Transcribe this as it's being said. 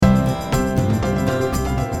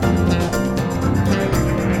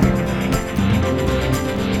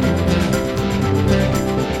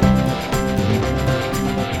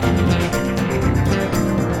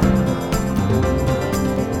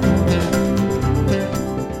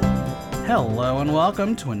Hello and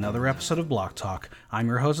welcome to another episode of Block Talk. I'm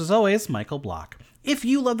your host, as always, Michael Block. If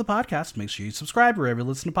you love the podcast, make sure you subscribe wherever you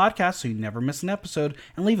listen to podcasts so you never miss an episode,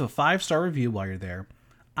 and leave a 5-star review while you're there.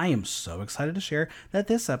 I am so excited to share that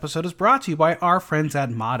this episode is brought to you by our friends at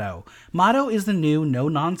Motto. Motto is the new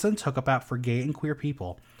no-nonsense hookup app for gay and queer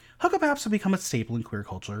people. Hookup apps have become a staple in queer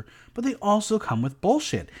culture, but they also come with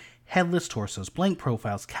bullshit. Headless torsos, blank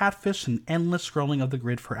profiles, catfish, and endless scrolling of the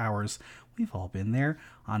grid for hours. We've all been there.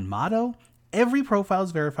 On Motto, every profile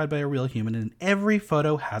is verified by a real human and every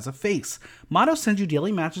photo has a face. Motto sends you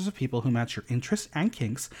daily matches of people who match your interests and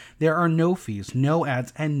kinks. There are no fees, no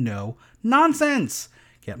ads, and no nonsense.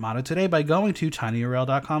 Get Motto today by going to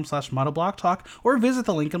tinyurl.com/MottoBlockTalk or visit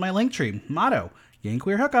the link in my Linktree. Motto, gay and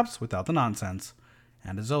queer hookups without the nonsense.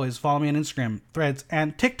 And as always, follow me on Instagram, Threads,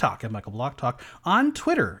 and TikTok at Michael Block Talk, on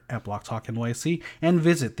Twitter at BlockTalkNYC, and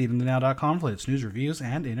visit theaterthenow.com for its news, reviews,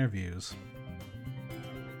 and interviews.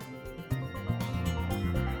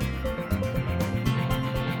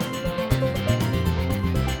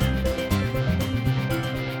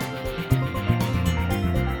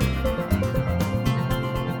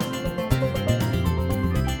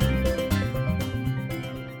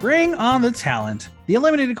 Bring on the talent. The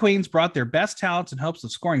Eliminated Queens brought their best talents in hopes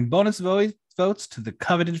of scoring bonus votes to the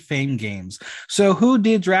coveted Fame Games. So who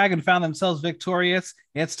did drag and found themselves victorious?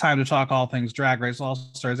 It's time to talk all things Drag Race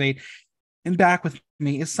All-Stars 8. And back with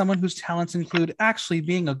me is someone whose talents include actually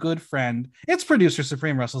being a good friend. It's producer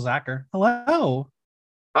supreme Russell Zacher. Hello.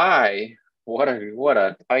 Hi. What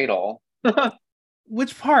a title.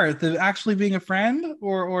 Which part? The actually being a friend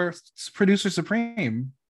or producer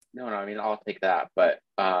supreme? No, I mean, I'll take that, but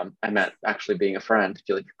I meant actually being a friend. I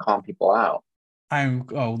feel like you calm people out.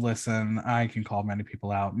 Listen, I can call many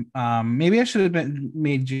people out. Maybe I should have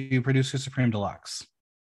made you producer supreme deluxe.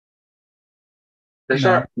 For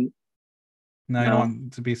sure. No, you don't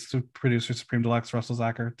want to be producer supreme deluxe Russell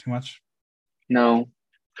Zacher too much? No,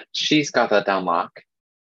 she's got that down lock.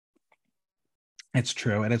 It's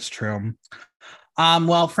true, and it's true.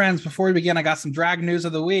 Well, friends, before we begin, I got some drag news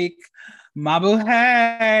of the week.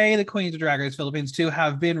 Mabuhay! The Queens of Drag Race Philippines 2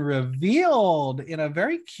 have been revealed in a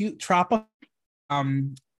very cute tropical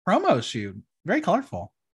promo shoot. Very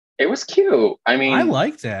colorful. It was cute. I mean, I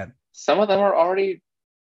liked it. Some of them are already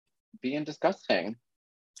being disgusting.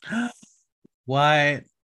 What?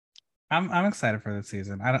 I'm excited for this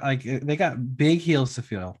season. I like they got big heels to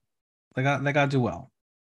fill. They got to do well.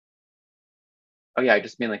 Oh yeah, I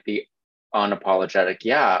just mean like the unapologetic.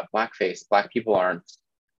 Yeah, blackface. Black people aren't.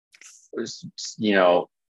 There's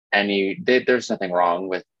nothing wrong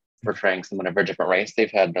with portraying someone of a different race.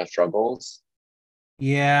 They've had no struggles.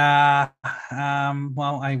 Yeah.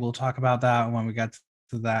 Well, I will talk about that when we get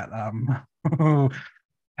to that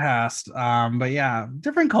past. But yeah,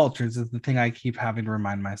 different cultures is the thing I keep having to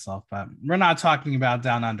remind myself. But we're not talking about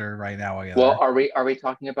Down Under right now either. Well, are we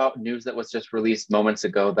talking about news that was just released moments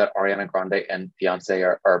ago that Ariana Grande and fiance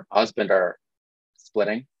or husband are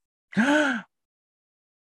splitting?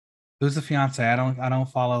 Who's the fiance? I don't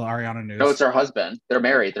follow Ariana news. No, it's her husband. They're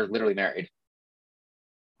married. They're literally married.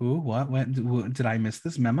 Who? What? When did I miss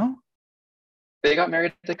this memo? They got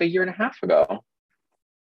married like a year and a half ago.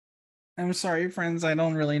 I'm sorry, friends. I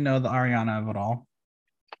don't really know the Ariana of it all.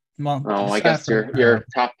 Well, I guess your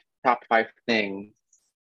top 5 things.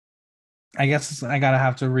 I guess I gotta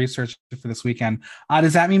have to research it for this weekend.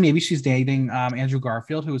 Does that mean maybe she's dating Andrew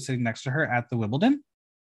Garfield, who was sitting next to her at the Wimbledon?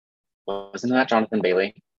 Wasn't that Jonathan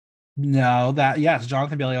Bailey? No,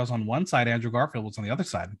 Jonathan Bailey was on one side, Andrew Garfield was on the other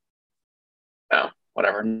side. Oh,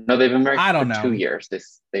 whatever. No, they've been married for 2 years.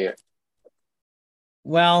 They.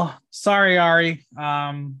 Well, sorry, Ari.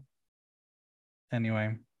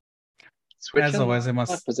 Anyway, as always, I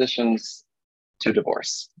must positions to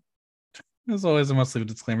divorce. As always, I must leave a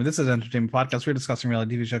disclaimer. This is an entertainment podcast. We're discussing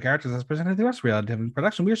reality TV show characters as presented to us. Reality TV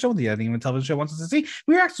production. We are showing the editing of a television show wants us to see.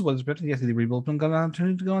 We are actually what is written. Yes, the rebuild and go on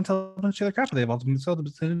to go on television share their craft. They have also been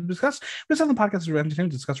to discuss. We're on the podcast for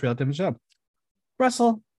entertainment to discuss reality TV show.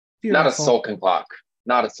 Russell, not Russell. A sulking clock.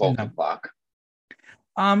 Not a sulking clock.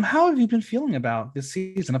 How have you been feeling about this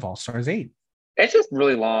season of All Stars 8? It's just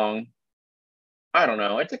really long. I don't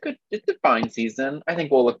know. It's a fine season. I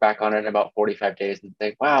think we'll look back on it in about 45 days and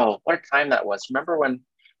say, wow, what a time that was. Remember when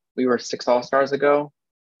we were 6 All-Stars ago?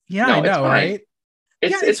 Yeah, no, I know, right?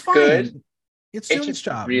 It's good. It's doing its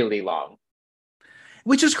job. Really long.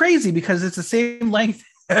 Which is crazy because it's the same length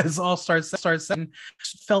as All-Stars 7.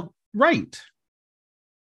 Felt right.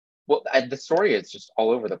 Well, the story is just all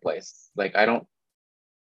over the place. Like, I don't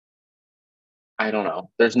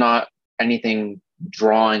know. There's not anything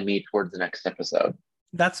drawing me towards the next episode.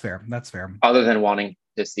 That's fair. Other than wanting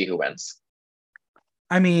to see who wins.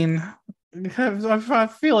 I mean, I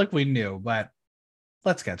feel like we knew, but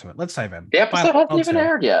let's get to it. Let's dive in. The episode hasn't Final even two.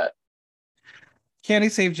 aired yet.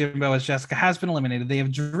 Kandi saved Jimbo as Jessica has been eliminated. They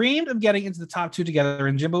have dreamed of getting into the top two together,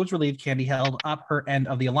 and Jimbo was relieved Kandi held up her end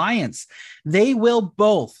of the alliance. They will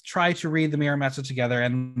both try to read the mirror message together,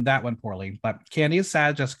 and that went poorly. But Kandi is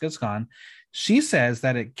sad Jessica's gone. She says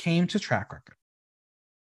that it came to track record.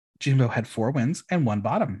 Jimbo had 4 wins and 1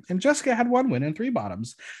 bottom, and Jessica had 1 win and 3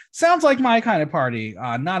 bottoms. Sounds like my kind of party.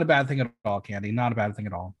 Not a bad thing at all, Kandi. Not a bad thing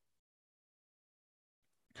at all.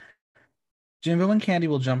 Jimbo and Kandi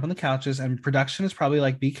will jump on the couches, and production is probably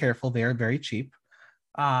like, be careful, they're very cheap.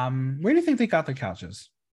 Where do you think they got their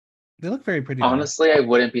couches? They look very pretty. Honestly, I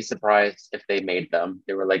wouldn't be surprised if they made them.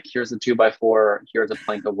 They were like, here's a 2x4, here's a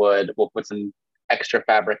plank of wood, we'll put some extra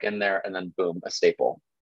fabric in there, and then boom, a staple.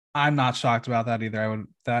 I'm not shocked about that either. I would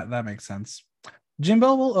that makes sense.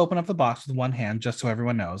 Jimbo will open up the box with one hand, just so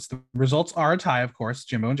everyone knows. The results are a tie, of course,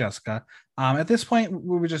 Jimbo and Jessica. At this point,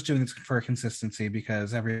 we were just doing this for consistency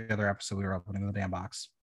because every other episode we were opening the damn box.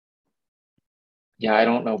 Yeah, I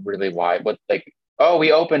don't know really why, but like, oh,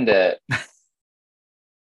 we opened it.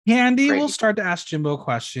 Kandi will start to ask Jimbo a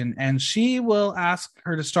question, and she will ask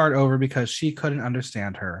her to start over because she couldn't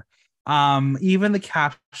understand her. Even the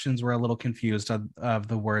captions were a little confused of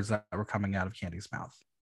the words that were coming out of Kandi's mouth.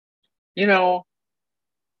 You know,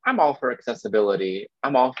 I'm all for accessibility.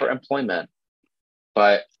 I'm all for employment.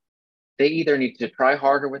 But they either need to try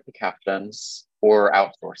harder with the captions or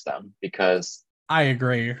outsource them, because I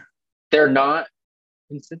agree. They're not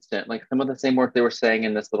consistent. Like, some of the same words they were saying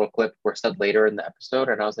in this little clip were said later in the episode,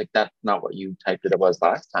 and I was like, that's not what you typed it was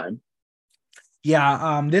last time.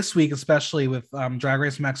 Yeah, this week, especially with Drag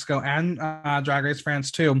Race Mexico and Drag Race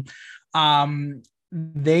France too,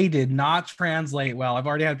 they did not translate well. I've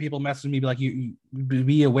already had people message me, be like, you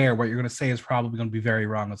be aware what you're going to say is probably going to be very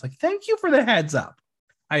wrong. It's like, thank you for the heads up.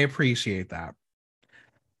 I appreciate that.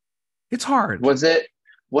 It's hard. Was it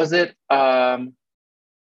there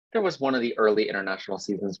was one of the early international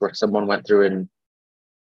seasons where someone went through and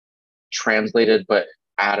translated but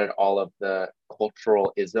added all of the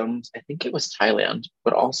cultural isms. I think it was Thailand,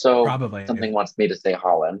 but also probably something wants me to say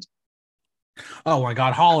Holland. Oh my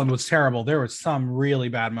God, Holland was terrible. There were some really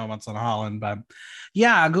bad moments on Holland, but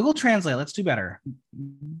yeah, Google Translate. Let's do better.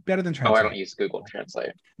 Better than Translate. Oh, I don't use Google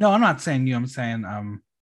Translate. No, I'm not saying you. I'm saying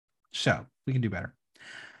show. We can do better.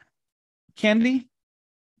 Kandi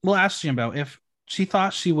will ask Jimbo if she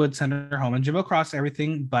thought she would send her home, and Jimbo crossed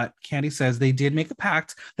everything, but Kandi says they did make a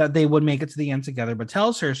pact that they would make it to the end together, but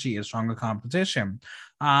tells her she is stronger competition.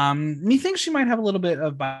 Me thinks she might have a little bit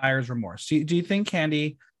of buyer's remorse. Do you think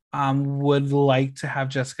Kandi would like to have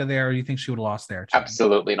Jessica there, or do you think she would have lost there too?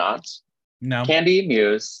 Absolutely not. No. Kandi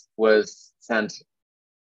Muse was sent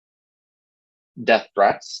death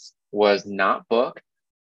threats, was not booked,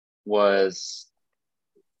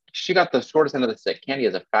 she got the shortest end of the stick. Kandi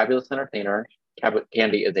is a fabulous entertainer.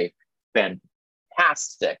 Kandi is a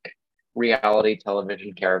fantastic reality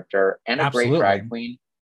television character and a great drag queen.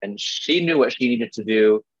 And she knew what she needed to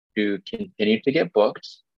do to continue to get booked.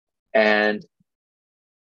 And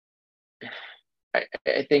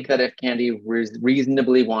I think that if Kandi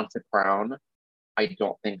reasonably wants a crown, I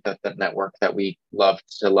don't think that the network that we love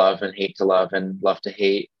to love and hate to love and love to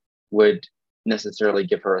hate would necessarily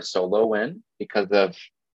give her a solo win because of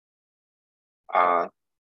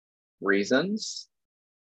reasons,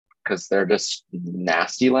 because they're just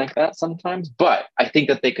nasty like that sometimes. But I think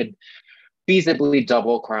that they could feasibly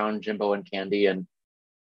double crown Jimbo and Kandi, and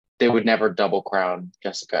they would never double crown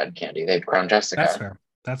Jessica and Kandi. They'd crown Jessica.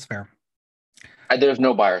 That's fair. There's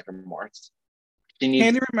no buyer's remorse. She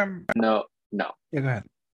needs Kandi remember. No. Yeah, go ahead.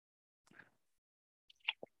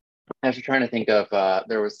 I was trying to think of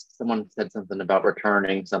there was someone said something about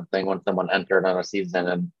returning something when someone entered on a season,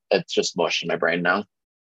 and it's just mush in my brain now.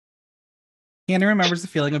 Kandi remembers the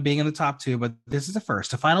feeling of being in the top 2, but this is the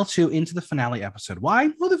first, a final 2 into the finale episode. Why?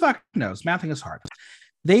 Who the fuck knows? Mathing is hard.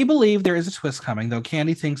 They believe there is a twist coming, though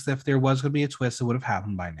Kandi thinks that if there was going to be a twist, it would have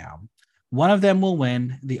happened by now. One of them will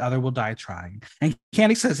win, the other will die trying. And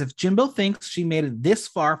Kandi says if Jimbo thinks she made it this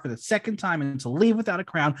far for the second time and to leave without a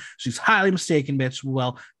crown, she's highly mistaken, bitch.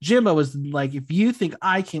 Well, Jimbo is like, if you think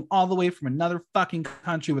I came all the way from another fucking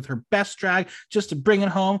country with her best drag just to bring it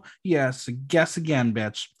home, yes, guess again,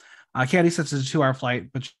 bitch. Kandi says it's a 2-hour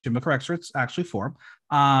flight, but Jimbo corrects her. It's actually 4.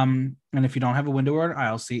 And if you don't have a window or an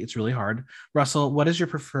aisle seat, it's really hard. Russell, what is your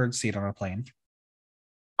preferred seat on a plane?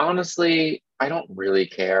 Honestly, I don't really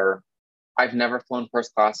care. I've never flown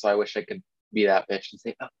first class, so I wish I could be that bitch and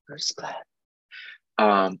say, oh, first class.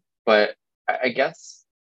 But I guess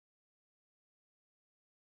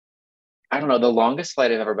I don't know. The longest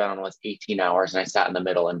flight I've ever been on was 18 hours, and I sat in the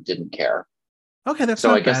middle and didn't care. Okay, that's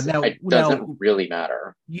So I not bad. guess it doesn't really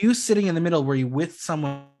matter. You sitting in the middle, were you with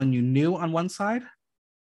someone you knew on one side?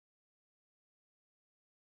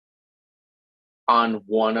 On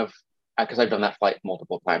one of, because I've done that flight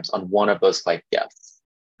multiple times, on one of those flights, yes.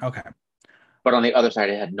 Okay. But on the other side,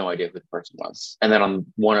 I had no idea who the person was. And then on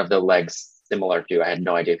one of the legs similar to, I had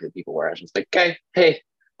no idea who the people were. I was just like, okay, hey,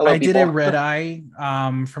 hello, I people. did a red eye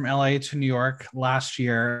from LA to New York last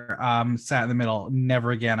year. Sat in the middle.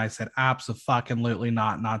 Never again. I said, absolutely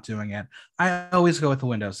not doing it. I always go with the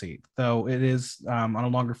window seat, though it is on a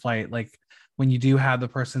longer flight. Like when you do have the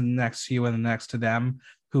person next to you and next to them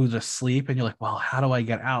who's asleep, and you're like, well, how do I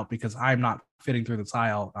get out? Because I'm not fitting through this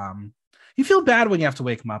aisle. You feel bad when you have to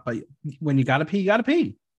wake them up, but when you gotta pee, you gotta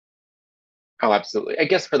pee. Oh, absolutely. I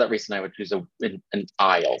guess for that reason, I would choose an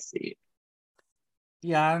aisle seat.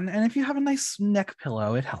 Yeah, and if you have a nice neck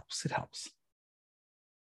pillow, it helps. It helps.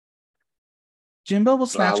 Jimbo will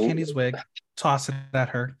snatch Candy's wig, toss it at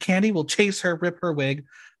her. Candy will chase her, rip her wig.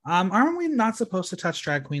 Aren't we not supposed to touch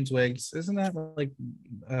drag queens' wigs? Isn't that like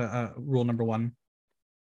rule number one?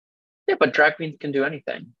 Yeah, but drag queens can do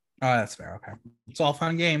anything. Oh, that's fair. Okay. It's all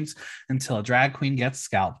fun games until a drag queen gets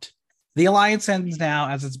scalped. The alliance ends now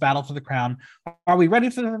as it's battle for the crown. Are we ready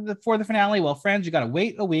for the finale? Well, friends, you got to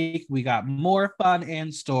wait a week. We got more fun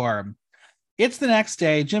in store. It's the next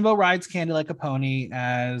day. Jimbo rides Candy like a pony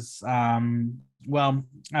as, well,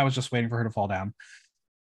 I was just waiting for her to fall down.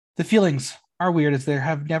 The feelings are weird as there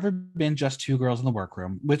have never been just two girls in the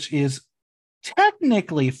workroom, which is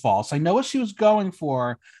technically false. I know what she was going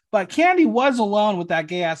for, but Candy was alone with that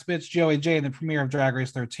gay ass bitch Joey J in the premiere of Drag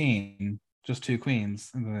Race 13. Just two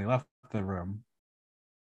queens, and then they left the room.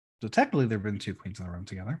 So technically, there have been two queens in the room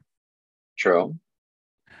together. True.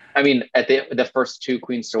 I mean, at the first two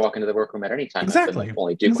queens to walk into the workroom at any time, exactly.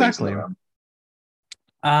 Only two queens in the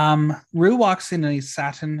room. Rue walks in a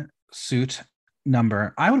satin suit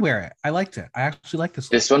number. I would wear it. I liked it. I actually like this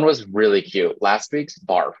look. This one was really cute. Last week's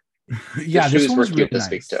barf. Yeah, the shoes were cute really this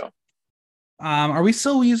week too. Are we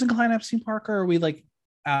still using Klein Epstein Park, or are we like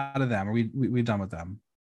out of them? Are we done with them?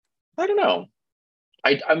 I don't know.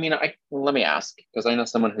 I mean, let me ask, because I know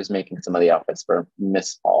someone who's making some of the outfits for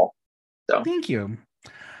Miss Fall. So thank you.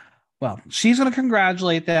 Well, she's going to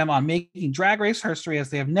congratulate them on making Drag Race history, as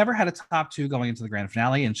they have never had a top two going into the grand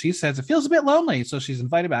finale. And she says it feels a bit lonely, so she's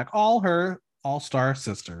invited back all her all-star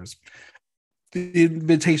sisters. The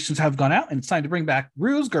invitations have gone out, and it's time to bring back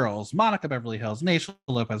Rue's girls: Monica Beverly Hills, Naysha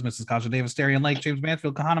Lopez, Mrs. Kasha Davis, Darian Lake, James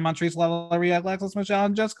Mansfield, Kahana Montrese, Laria, Alexis Michelle,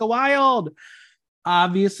 and Jessica Wilde.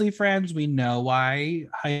 Obviously, friends, we know why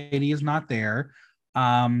Heidi is not there.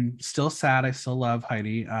 Still sad. I still love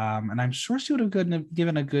Heidi. And I'm sure she would have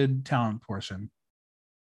given a good talent portion.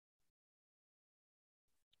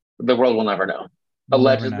 The world will never know.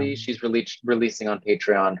 Allegedly, she's releasing on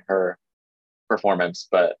Patreon her performance,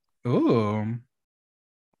 but I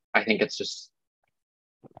think it's just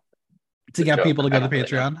to get people to go to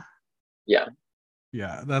Patreon.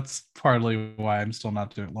 Yeah, that's partly why I'm still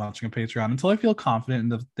not launching a Patreon until I feel confident in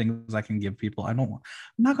the things I can give people. I'm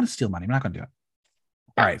not going to steal money. I'm not going to do it.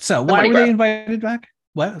 All right. So why were they invited back?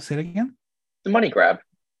 What? Say it again. The money grab.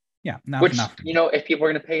 Yeah. Which, if people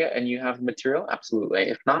are going to pay it and you have the material, absolutely.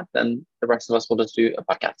 If not, then the rest of us will just do a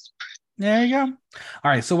podcast. There you go.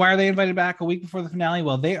 All right. So why are they invited back a week before the finale?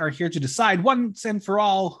 Well, they are here to decide once and for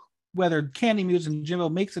all whether Candy Muse and Jimbo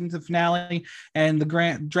makes it into the finale and the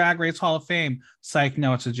Grand Drag Race Hall of Fame. Psych,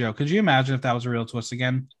 no, it's a joke. Could you imagine if that was a real twist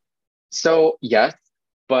again? So yes,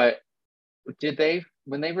 but did they,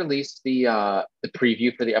 when they released the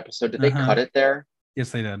preview for the episode, did they cut it there?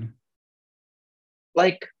 Yes, they did.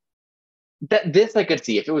 Like this I could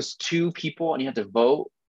see if it was two people and you had to vote,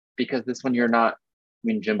 because this one you're not. I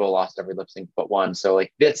mean, Jimbo lost every lip sync but one, so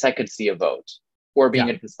like this I could see a vote or being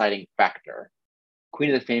a deciding factor.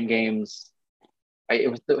 Queen of the Fame games, I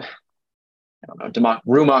don't know.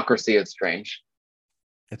 Rumocracy is strange.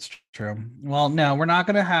 It's true. Well, no, we're not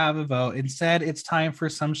going to have a vote. Instead, it's time for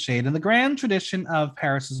some shade. In the grand tradition of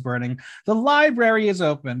Paris is Burning, the library is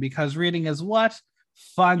open because reading is what?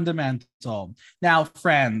 Fundamental. Now,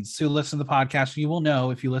 friends who listen to the podcast, you will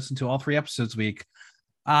know if you listen to all 3 episodes a week,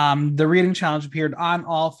 the reading challenge appeared on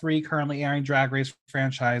all 3 currently airing Drag Race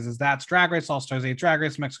franchises. That's Drag Race All Stars 8, Drag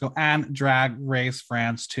Race Mexico, and Drag Race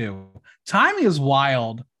France 2. Timing is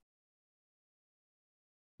wild.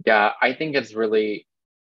 Yeah, I think it's really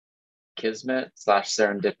kismet /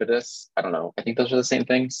 serendipitous. I don't know. I think those are the same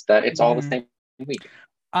things, that it's all the same week.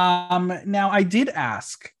 Now, I did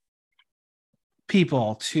ask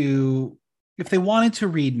people if they wanted to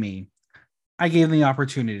read me. I gave them the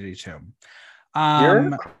opportunity to.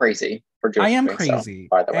 You're crazy. for doing I am so, crazy,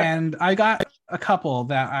 by the way. and I got a couple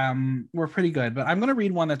that were pretty good, but I'm going to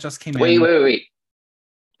read one that just came Wait, in. wait, wait, wait.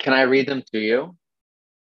 Can I read them to you?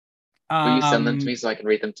 Will you send them to me Um, so I can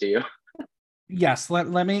read them to you? yes, let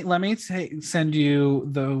me send you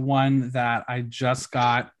the one that I just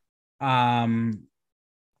got. Um,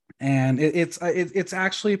 and it's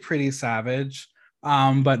actually pretty savage,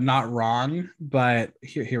 but not wrong. But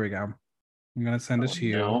here we go. I'm gonna send it Oh to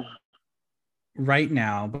you no. right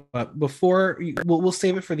now. But before we'll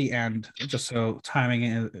save it for the end, just so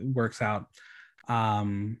timing works out.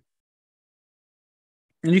 Um,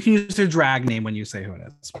 and you can use their drag name when you say who it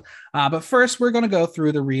is. But first, we're going to go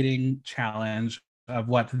through the reading challenge of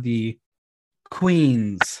what the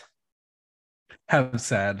queens have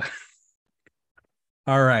said.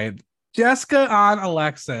 All right. Jessica on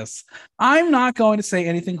Alexis. I'm not going to say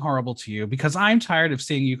anything horrible to you because I'm tired of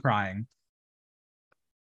seeing you crying.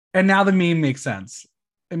 And now the meme makes sense.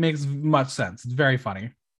 It makes much sense. It's very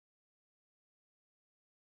funny.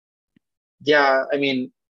 Yeah, I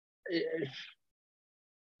mean, it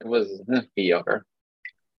was mediocre.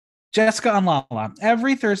 Jessica on Lala.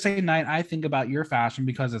 Every Thursday night, I think about your fashion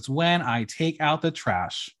because it's when I take out the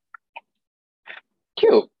trash.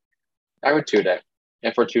 Cute. I would toot it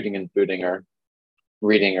if we're tooting and booting or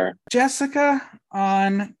reading her. Jessica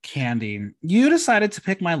on Candy. You decided to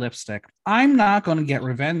pick my lipstick. I'm not going to get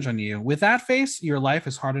revenge on you. With that face, your life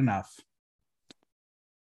is hard enough.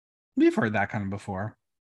 We've heard that kind of before.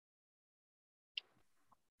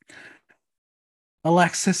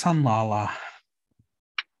 Alexis on Lala.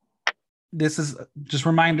 This is just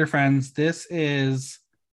reminder, friends. This is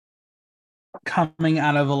coming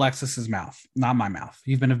out of Alexis's mouth, not my mouth.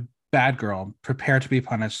 You've been a bad girl. Prepare to be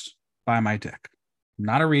punished by my dick.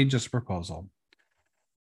 Not a read, just a proposal.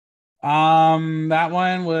 That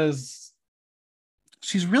one was.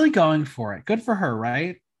 She's really going for it. Good for her,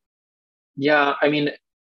 right? Yeah, I mean,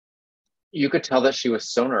 you could tell that she was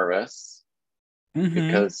so nervous Mm-hmm.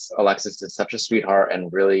 because Alexis is such a sweetheart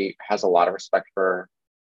and really has a lot of respect for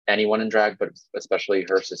anyone in drag, but especially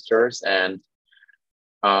her sisters. And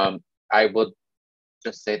I would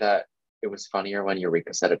just say that it was funnier when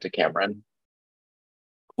Eureka said it to Cameron.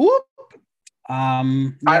 Whoop. I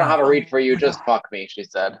don't Yeah. have a Oh read for you, my god. just fuck me, she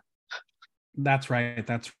said. That's right.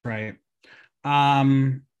 That's right.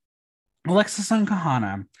 Um, Alexis and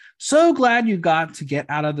Kahana. So glad you got to get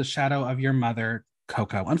out of the shadow of your mother,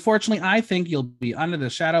 Coco. Unfortunately, I think you'll be under the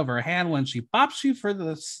shadow of her hand when she pops you for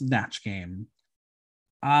the snatch game.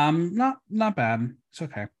 Not bad. It's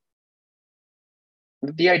okay.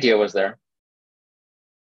 The idea was there.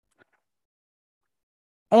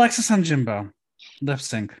 Alexis and Jimbo. Lip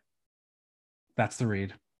sync. That's the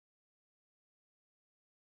read.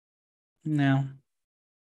 No.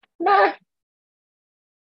 Nah.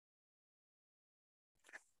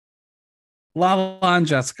 Lala and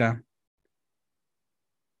Jessica.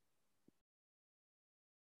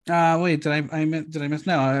 Wait, did I miss?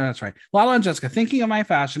 No, that's right. Lala and Jessica, thinking of my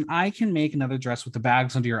fashion, I can make another dress with the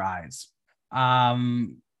bags under your eyes.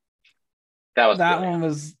 Um, That was that brilliant. one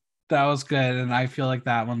was that was good, and I feel like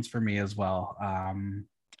that one's for me as well. I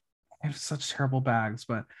have such terrible bags,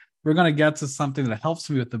 but we're gonna get to something that helps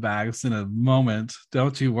me with the bags in a moment.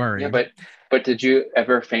 Don't you Yeah, worry. but did you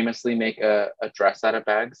ever famously make a dress out of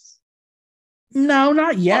bags? No,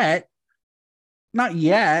 not Uh, yet. Not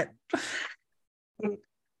yet.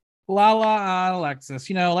 Lala on Alexis.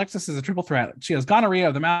 You know, Alexis is a triple threat. She has gonorrhea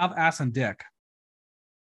of the mouth, ass, and dick.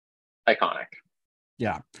 Iconic.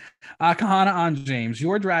 Yeah. Kahana on James.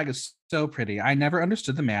 Your drag is so pretty. I never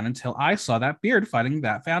understood the man until I saw that beard fighting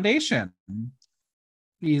that foundation.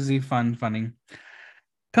 Easy, fun, funny.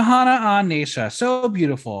 Kahana on Nasha. So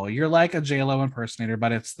beautiful. You're like a JLo impersonator,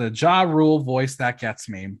 but it's the Ja Rule voice that gets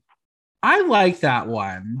me. I like that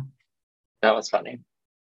one, That was funny.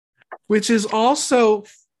 which is also,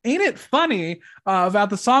 ain't it funny about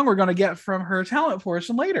the song we're going to get from her talent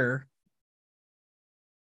portion later?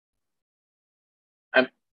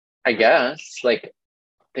 I guess like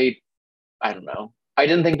they. I don't know. I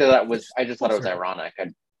didn't think that was. I just Full thought it was circle. ironic.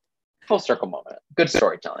 Full circle moment. Good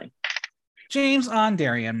storytelling. James on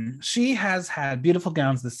Darian. She has had beautiful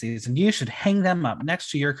gowns this season. You should hang them up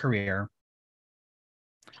next to your career.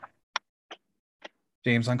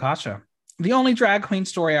 James on Kasha. The only drag queen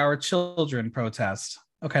story our children protest.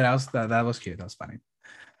 Okay, that was cute. That was funny.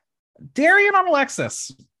 Darian on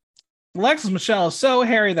Alexis. Alexis Michelle is so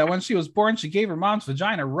hairy that when she was born, she gave her mom's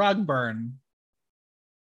vagina rug burn.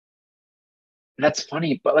 That's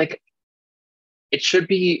funny, but like it should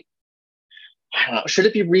be. I don't know. Should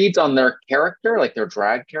it be reads on their character, like their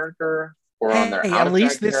drag character? or on their at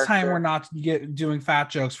least this character. time we're not doing fat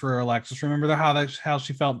jokes for Alexis. Remember how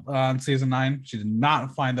she felt on season 9? She did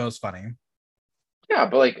not find those funny. Yeah,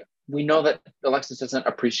 but like we know that Alexis doesn't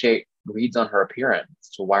appreciate reads on her appearance.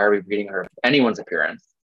 So why are we reading her anyone's appearance?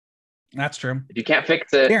 That's true. If you can't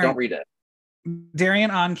fix it, don't read it.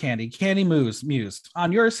 Darian on Candy Muse.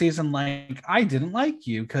 On your season, like, I didn't like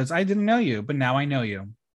you because I didn't know you, but now I know you.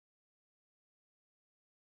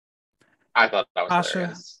 I thought that was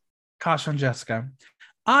hilarious. Kasha and Jessica.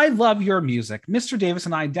 I love your music. Mr. Davis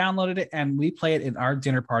and I downloaded it and we play it in our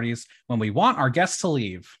dinner parties when we want our guests to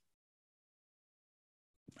leave.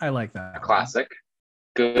 I like that. A classic.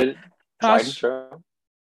 Good. Tried and true.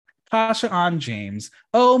 Kasha on James.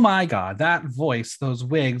 Oh my God, that voice, those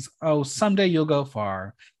wigs. Oh, someday you'll go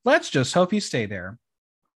far. Let's just hope you stay there.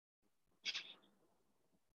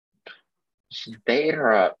 She bait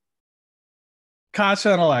her up.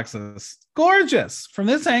 Kasha and Alexis. Gorgeous. From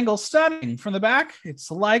this angle, stunning. From the back, it's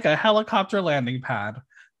like a helicopter landing pad.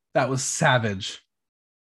 That was savage.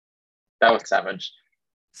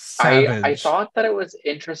 Savage. I thought that it was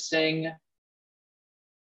interesting.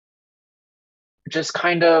 Just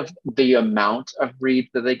kind of the amount of reads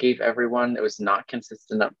that they gave everyone. It was not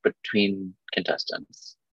consistent between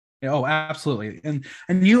contestants. Oh, absolutely.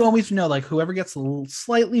 And you always know, like, whoever gets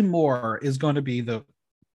slightly more is going to be the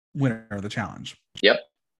winner of the challenge. Yep.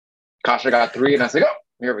 Kasha got 3 and I was like, oh,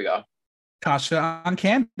 here we go. Kasha on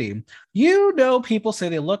Candy. You know, people say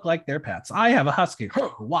they look like their pets. I have a husky.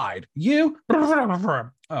 Wide. You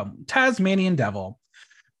Tasmanian devil.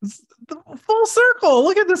 Full circle.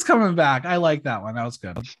 Look at this coming back. I like that one. That was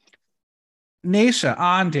good. Naysha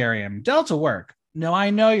on Darian. Delta work. No, I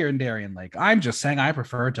know you're in Darien Lake. I'm just saying I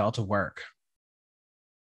prefer Delta work.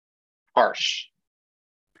 Harsh.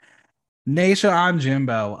 Naysha on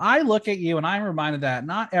Jimbo. I look at you and I'm reminded that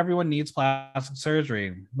not everyone needs plastic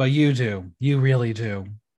surgery, but you do. You really do.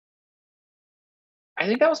 I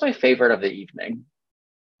think that was my favorite of the evening.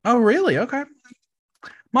 Oh, really? Okay.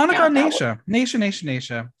 Monica on Naysha.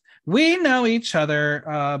 Naysha. We know each other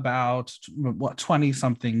about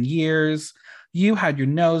 20-something years. You had your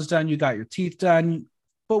nose done. You got your teeth done.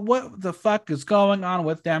 But what the fuck is going on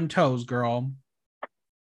with them toes, girl?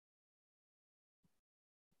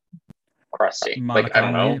 Crusty. Monica, I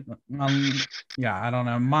don't know. I don't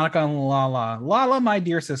know. Monica and Lala. Lala, my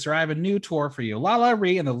dear sister, I have a new tour for you. Lala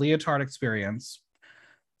Ree and the Leotard Experience.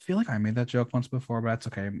 I feel like I made that joke once before, but that's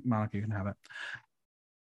okay. Monica, you can have it.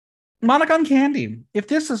 Monica on Candy. If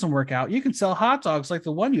this doesn't work out, you can sell hot dogs like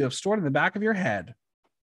the one you have stored in the back of your head.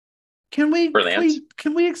 Can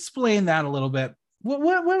we explain that a little bit?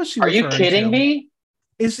 What was she? Are you kidding me?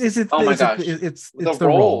 Is it? Oh my gosh! It's the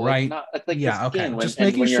roll, right? It's like yeah. Okay. Just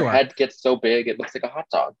making sure. When your head gets so big, it looks like a hot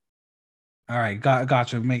dog. All right,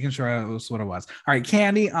 gotcha. Making sure it was what it was. All right,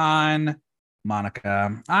 Candy on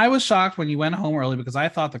Monica. I was shocked when you went home early because I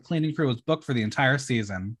thought the cleaning crew was booked for the entire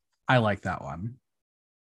season. I like that one.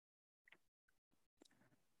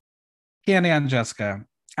 Candy on Jessica.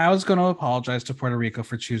 I was going to apologize to Puerto Rico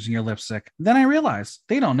for choosing your lipstick. Then I realized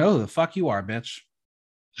they don't know who the fuck you are, bitch.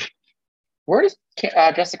 Where does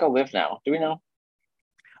Jessica live now? Do we know?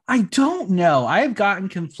 I don't know. I've gotten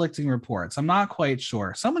conflicting reports. I'm not quite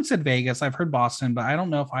sure. Someone said Vegas. I've heard Boston, but I don't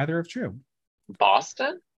know if either are true.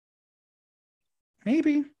 Boston?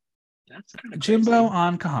 Maybe. That's kind of Jimbo crazy.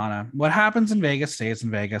 on Kahana. What happens in Vegas stays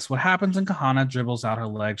in Vegas. What happens in Kahana dribbles out her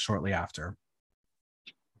leg shortly after.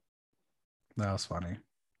 That was funny.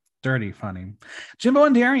 Dirty funny. Jimbo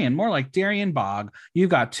and Darian. More like Darian Bog. You've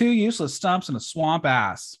got 2 useless stumps and a swamp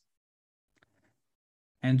ass.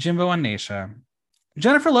 And Jimbo and Naysha.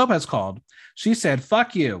 Jennifer Lopez called. She said,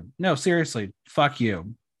 fuck you. No, seriously, fuck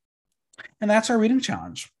you. And that's our reading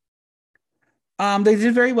challenge. They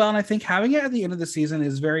did very well, and I think having it at the end of the season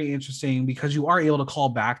is very interesting because you are able to call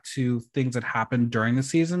back to things that happened during the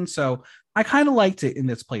season. So I kind of liked it in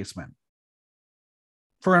its placement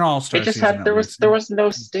for an all-star. It just season, there was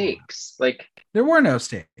no stakes. Like there were no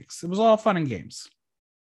stakes. It was all fun and games.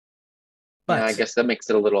 But yeah, I guess that makes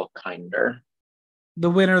it a little kinder. The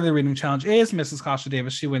winner of the reading challenge is Mrs. Kasha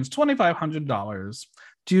Davis. She wins $2,500.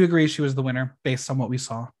 Do you agree she was the winner based on what we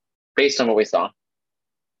saw? Based on what we saw.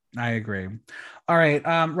 I agree. All right,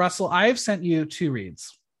 Russell, I have sent you 2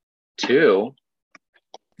 reads. 2?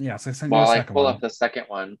 Yes, I sent you a second one. While I pull up the second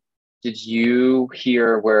one, did you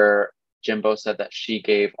hear where Jimbo said that she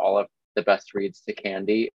gave all of the best reads to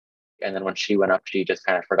Candy, and then when she went up, she just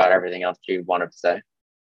kind of forgot everything else she wanted to say?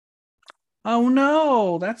 Oh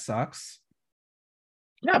no, that sucks.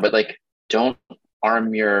 Yeah, but like, don't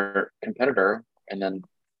arm your competitor and then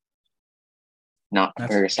not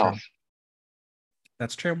compare yourself. True.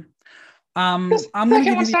 That's true. I'm This gonna give second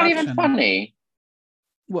you one's the not even option. funny.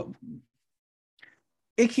 What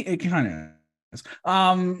it kind of is.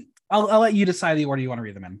 I'll let you decide the order you want to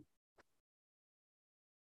read them in.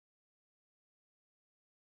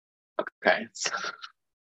 Okay.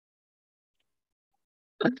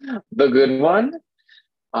 The good one.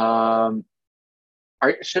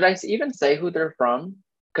 Should I even say who they're from?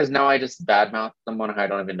 Because now I just badmouth someone I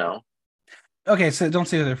don't even know. Okay, so don't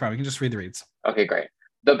say who they're from. You can just read the reads. Okay, great.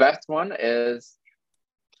 The best one is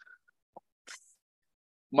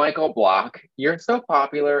Michael Block. You're so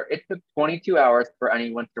popular. It took 22 hours for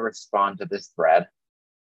anyone to respond to this thread.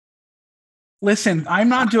 Listen, I'm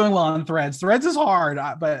not doing well on Threads. Threads is hard,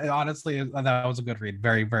 but honestly, that was a good read.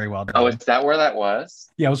 Very, very well done. Oh, is that where that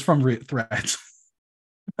was? Yeah, it was from Threads.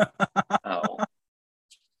 Oh,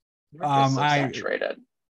 so saturated.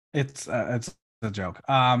 It's a joke.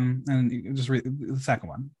 And you just read the second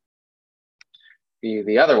one.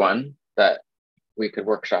 The other one that we could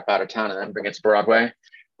workshop out of town and then bring it to Broadway.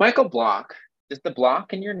 Michael Block. Does the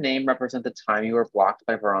block in your name represent the time you were blocked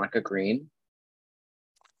by Veronica Green?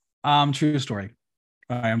 True story.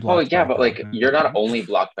 I am blocked. Oh yeah, but Veronica you're not only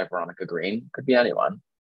blocked by Veronica Green. Could be anyone.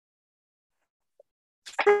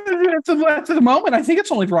 At the moment, I think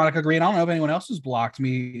it's only Veronica Green. I don't know if anyone else has blocked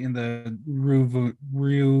me in the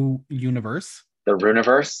Rue universe. The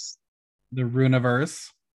Runeverse. The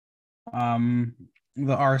Runeverse. The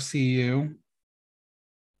RCU.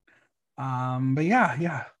 But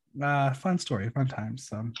yeah. Fun story, fun times.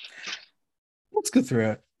 So let's go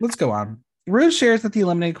through it. Let's go on. Rue shares that the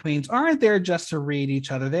eliminated queens aren't there just to read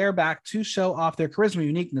each other. They're back to show off their charisma,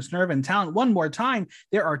 uniqueness, nerve, and talent one more time.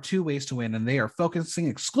 There are 2 ways to win, and they are focusing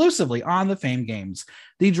exclusively on the Fame Games.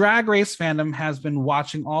 The Drag Race fandom has been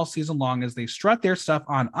watching all season long as they strut their stuff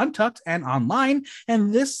on Untucked and online,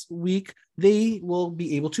 and this week they will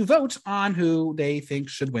be able to vote on who they think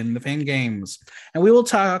should win the Fame Games. And we will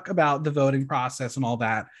talk about the voting process and all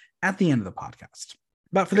that at the end of the podcast.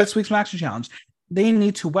 But for this week's Maxi Challenge, they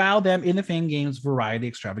need to wow them in the Fame Games variety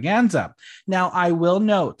extravaganza. Now, I will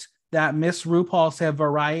note that Miss RuPaul said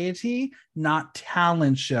variety, not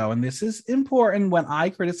talent show. And this is important when I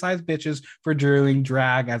criticize bitches for doing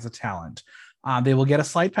drag as a talent. They will get a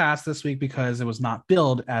slight pass this week because it was not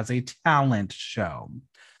billed as a talent show.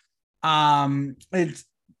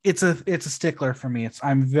 It's a stickler for me.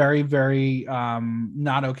 I'm very, very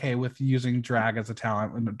not okay with using drag as a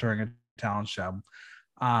talent during a talent show.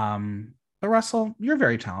 But Russell, you're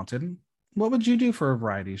very talented. What would you do for a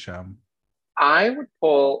variety show? I would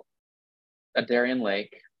pull a Darienne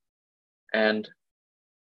Lake and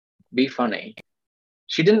be funny.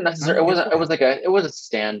 She didn't necessarily. It was a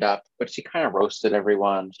stand up, but she kind of roasted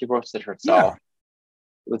everyone. She roasted herself. Yeah.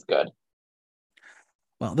 It was good.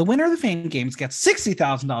 Well, the winner of the Fame Games gets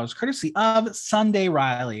 $60,000 courtesy of Sunday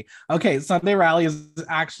Riley. Okay, Sunday Riley is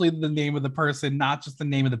actually the name of the person, not just the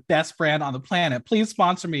name of the best brand on the planet. Please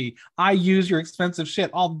sponsor me. I use your expensive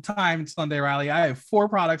shit all the time, Sunday Riley. I have 4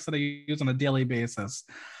 products that I use on a daily basis.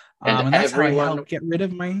 And that's how I help get rid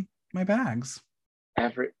of my bags.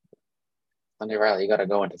 Sunday Riley, you got to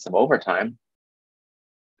go into some overtime.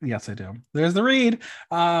 Yes, I do. There's the read.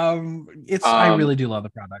 I really do love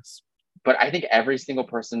the products. But I think every single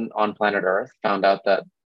person on planet Earth found out that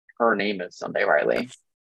her name is Sunday Riley.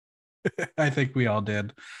 I think we all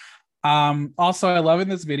did. Also, I love in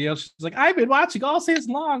this video, she's like, I've been watching all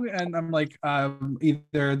season long. And I'm like,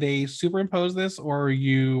 either they superimpose this or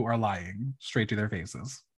you are lying straight to their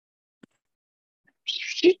faces.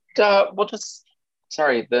 We'll just,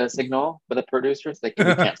 the signal for the producers, we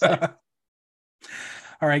can't say.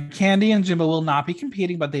 All right, Candy and Jimbo will not be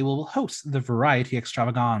competing, but they will host the variety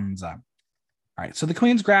extravaganza. All right, so the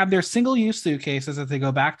queens grab their single-use suitcases as they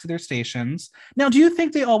go back to their stations. Now, do you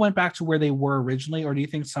think they all went back to where they were originally, or do you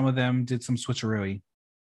think some of them did some switcheroo?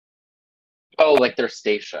 Oh, like their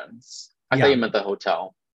stations. I thought you meant the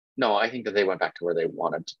hotel. No, I think that they went back to where they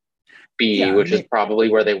wanted to be, which is probably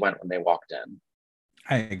where they went when they walked in.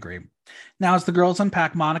 I agree. Now, as the girls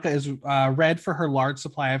unpack, Monica is read for her large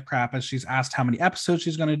supply of crap as she's asked how many episodes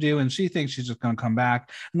she's going to do, and she thinks she's just going to come back,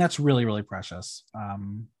 and that's really, really precious.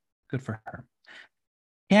 Good for her.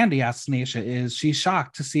 Candy asks Naysha, is she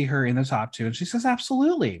shocked to see her in the top 2? And she says,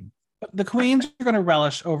 absolutely. But the queens are going to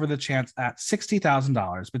relish over the chance at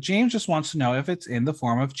 $60,000, but James just wants to know if it's in the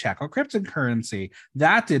form of check or cryptocurrency.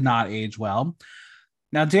 That did not age well.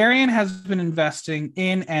 Now, Darienne has been investing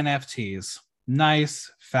in NFTs. Nice,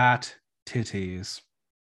 fat titties.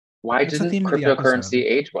 Why didn't cryptocurrency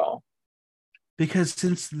age well? Because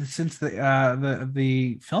since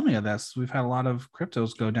the filming of this, we've had a lot of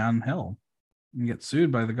cryptos go downhill and get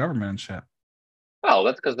sued by the government and shit. Oh, No,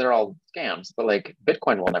 that's because they're all scams. But like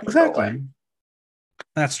Bitcoin will never go away.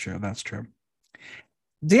 That's true. That's true.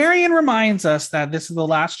 Darian reminds us that this is the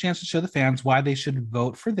last chance to show the fans why they should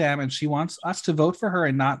vote for them, and she wants us to vote for her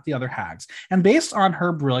and not the other hags. And based on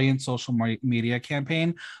her brilliant social media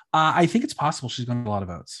campaign, I think it's possible she's going to get a lot of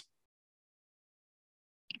votes.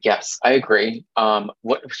 Yes, I agree.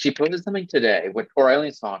 What she posted something today, or I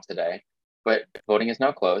only saw it today, but voting is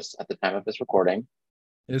now closed at the time of this recording.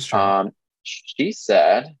 It is true. She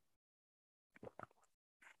said,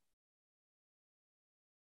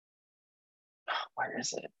 where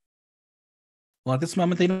is it? Well, at this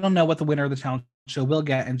moment, they don't know what the winner of the talent show will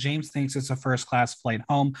get, and James thinks it's a first-class flight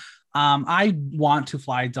home. I want to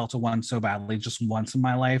fly Delta One so badly, just once in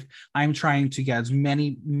my life. I'm trying to get as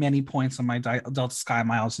many points on my Delta Sky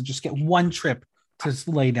Miles to just get one trip to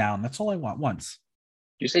lay down. That's all I want once.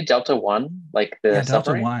 Did you say Delta One, like the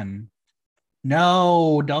Delta One?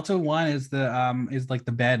 No, Delta One is the is like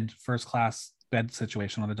the bed first class bed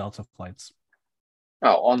situation on the Delta flights.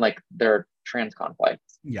 Oh, on like their transcon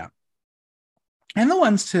flights. Yeah. And the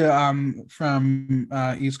ones to from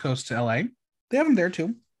East Coast to LA, they have them there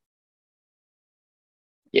too.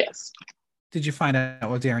 Yes. Did you find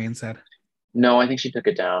out what Darian said? No, I think she took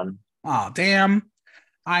it down. Oh, damn.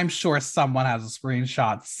 I'm sure someone has a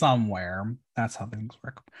screenshot somewhere. That's how things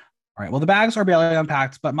work. All right. Well, the bags are barely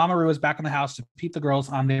unpacked, but Mama Ru is back in the house to peep the girls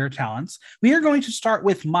on their talents. We are going to start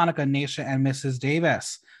with Monica, Naysha, and Mrs.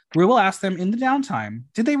 Davis. Ru will ask them in the downtime,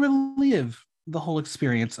 did they relive the whole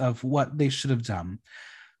experience of what they should have done?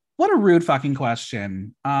 What a rude fucking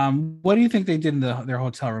question. What do you think they did in their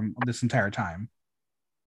hotel room this entire time?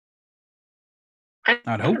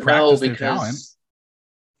 I'd hope practice their talent.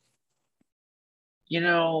 You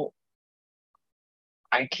know,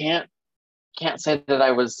 I can't say that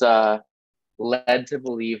I was led to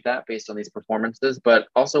believe that based on these performances, but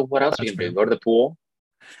also what else are you gonna do? Go to the pool?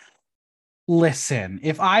 Listen,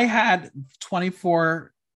 if I had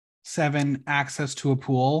 24/7 access to a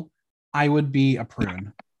pool, I would be a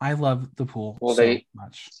prune. I love the pool so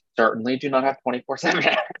much. Certainly do not have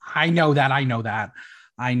 24/7. I know that.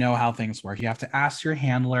 I know how things work. You have to ask your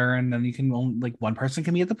handler, and then you can only, like, one person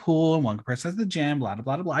can be at the pool and one person at the gym, blah, blah,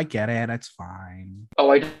 blah, blah. I get it. It's fine.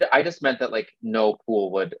 Oh, I just meant that, like, no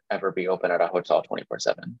pool would ever be open at a hotel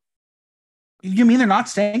 24/7. You mean they're not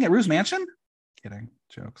staying at Ru's mansion? Kidding.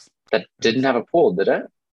 Jokes. That didn't have a pool, did it?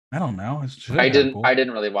 I don't know. I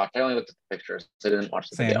didn't really watch. I only looked at the pictures, so I didn't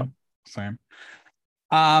watch the video. Same.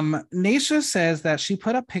 Naysha says that she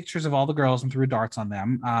put up pictures of all the girls and threw darts on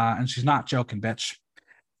them, and she's not joking, bitch.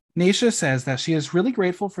 Naysha says that she is really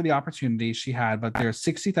grateful for the opportunity she had, but there's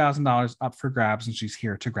 $60,000 up for grabs and she's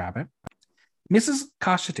here to grab it. Mrs.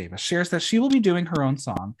 Kasha Davis shares that she will be doing her own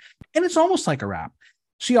song, and it's almost like a rap.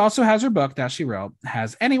 She also has her book that she wrote,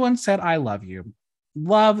 Has Anyone Said I Love You?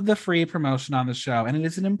 Love the free promotion on the show, and it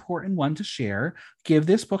is an important one to share. Give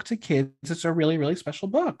this book to kids. It's a really, really special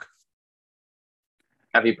book.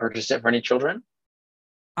 Have you purchased it for any children?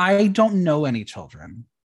 I don't know any children.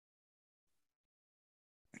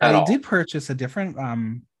 I did purchase a different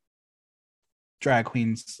drag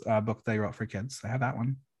queens book they wrote for kids. I have that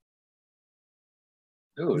one.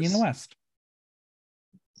 Nina West.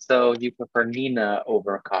 So you prefer Nina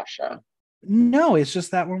over Kasha? No, it's just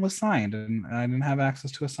that one was signed, and I didn't have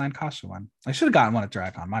access to a signed Kasha one. I should have gotten one at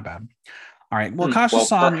DragCon. My bad. All right. Well, Kasha's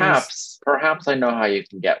song perhaps I know how you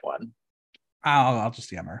can get one. I'll just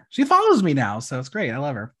DM her. She follows me now, so it's great. I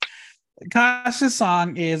love her. Kasha's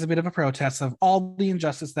song is a bit of a protest of all the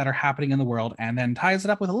injustice that are happening in the world, and then ties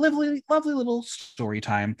it up with a lovely, lovely little story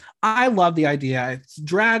time. I love the idea. It's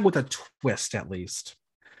drag with a twist, at least.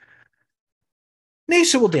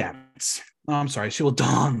 Naysha will dance. Oh, I'm sorry, she will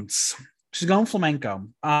dance. She's going flamenco.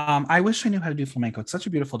 I wish I knew how to do flamenco. It's such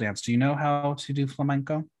a beautiful dance. Do you know how to do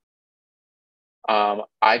flamenco?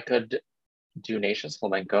 I could do Naysha's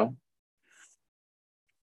flamenco.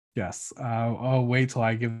 Yes. Wait till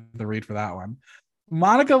I give the read for that one.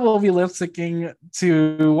 Monica will be lip syncing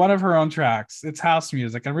to one of her own tracks. It's house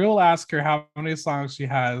music, and we will ask her how many songs she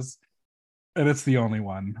has, and it's the only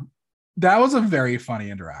one. That was a very funny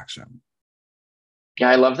interaction. Yeah,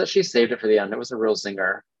 I love that she saved it for the end. It was a real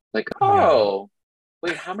zinger. Like,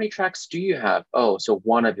 wait, how many tracks do you have? Oh, so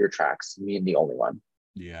one of your tracks, me and the only one.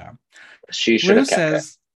 Yeah. She should have kept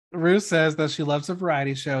it. Ruth says that she loves a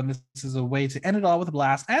variety show, and this is a way to end it all with a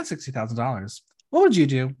blast and $60,000. What would you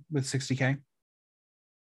do with $60K?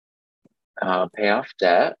 Pay off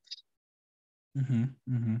debt. I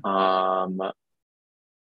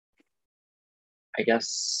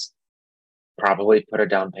guess probably put a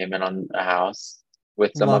down payment on a house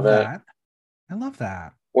with some of it. I love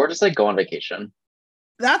that. Or just like go on vacation.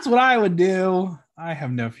 That's what I would do. I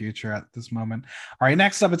have no future at this moment. All right,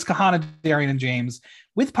 next up, it's Kahana, Darian, and James.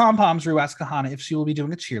 With pom-poms, Rue asks Kahana if she will be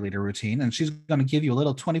doing a cheerleader routine, and she's going to give you a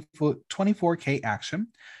little 24K action.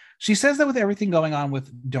 She says that with everything going on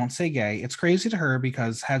with Don't Say Gay, it's crazy to her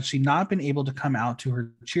because had she not been able to come out to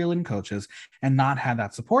her cheerleading coaches and not had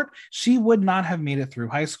that support, she would not have made it through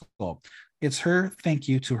high school. It's her thank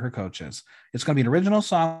you to her coaches. It's going to be an original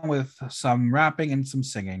song with some rapping and some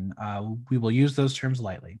singing. We will use those terms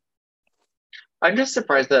lightly. I'm just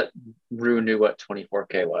surprised that Rue knew what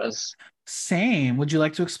 24K was. Same. Would you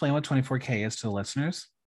like to explain what 24K is to the listeners?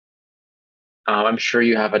 I'm sure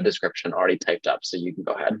you have a description already typed up, so you can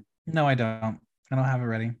go ahead. No, I don't. I don't have it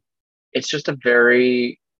ready. It's just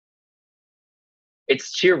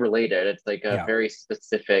it's cheer related. It's like a very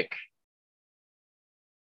specific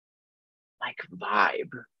like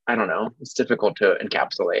vibe. I don't know. It's difficult to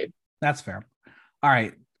encapsulate. That's fair. All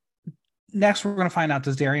right. Next, we're going to find out,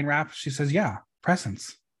 does Darian rap? She says, yeah,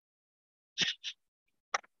 presents.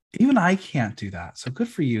 Even I can't do that. So good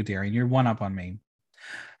for you, Darian. You're one up on me.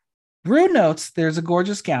 Rue notes there's a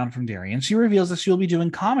gorgeous gown from Darian. She reveals that she will be doing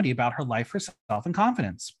comedy about her life, herself, and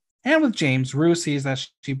confidence. And with James, Rue sees that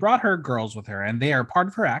she brought her girls with her, and they are part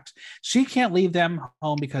of her act. She can't leave them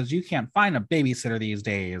home because you can't find a babysitter these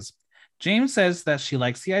days. James says that she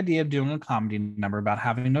likes the idea of doing a comedy number about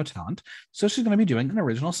having no talent, so she's going to be doing an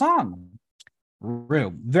original song.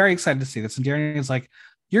 Rue, very excited to see this. And Darian is like,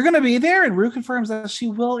 you're going to be there? And Rue confirms that she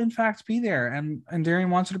will, in fact, be there. And Darian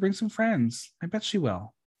wants her to bring some friends. I bet she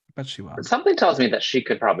will. But something tells me that she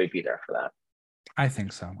could probably be there for that. I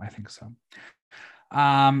think so.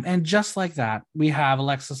 And just like that, we have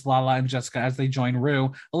Alexis, Lala, and Jessica as they join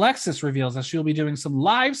Rue. Alexis reveals that she'll be doing some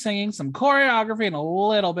live singing, some choreography, and a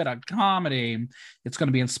little bit of comedy. It's going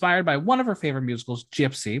to be inspired by one of her favorite musicals,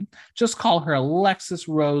 Gypsy. Just call her Alexis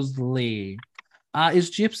Rose Lee.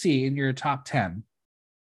 Is Gypsy in your top 10?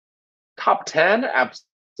 Top 10?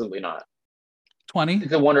 Absolutely not. 20?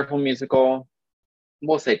 It's a wonderful musical.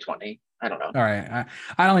 We'll say 20. I don't know. All right.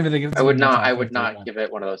 I don't even think it's. I would not give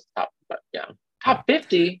it one of those top, but yeah. Top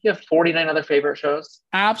 50. You have 49 other favorite shows.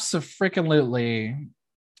 Absolutely.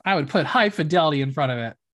 I would put High Fidelity in front of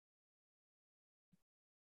it.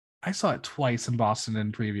 I saw it twice in Boston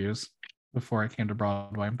in previews before I came to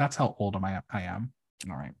Broadway. That's how old I am.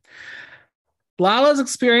 All right. Lala's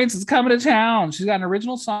experience is coming to town. She's got an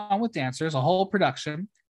original song with dancers, a whole production.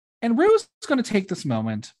 And Rue's going to take this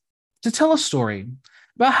moment to tell a story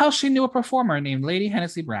about how she knew a performer named Lady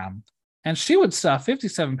Hennessy Brown, and she would stuff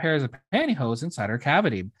 57 pairs of pantyhose inside her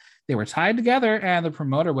cavity. They were tied together, and the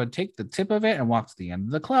promoter would take the tip of it and walk to the end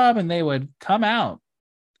of the club, and they would come out.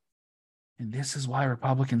 And this is why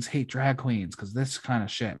Republicans hate drag queens, because this kind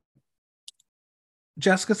of shit.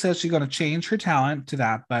 Jessica says she's going to change her talent to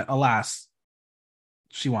that, but alas,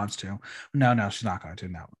 she wants to. No, she's not going to.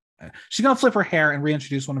 No. She's going to flip her hair and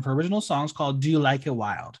reintroduce one of her original songs called Do You Like It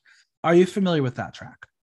Wild? Are you familiar with that track?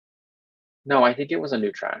 No, I think it was a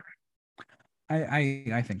new track.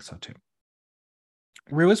 I think so too.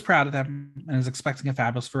 Rue is proud of them and is expecting a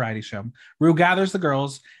fabulous variety show. Rue gathers the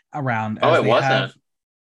girls around. Oh, it wasn't.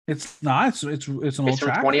 It's not. It's an old track. It's from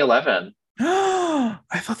 2011. I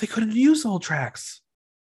thought they couldn't use old tracks.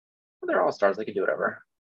 Well, they're all stars. They can do whatever.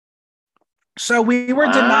 So we were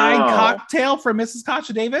denied cocktail for Mrs.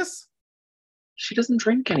 Katja Davis? She doesn't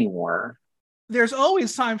drink anymore. There's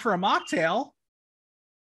always time for a mocktail.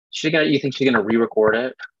 You think she's gonna re-record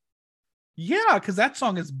it? Yeah, because that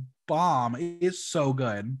song is bomb. It is so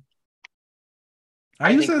good.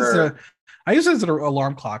 I use it as an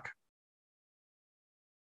alarm clock.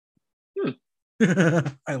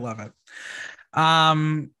 I love it.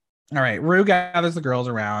 All right, Rue gathers the girls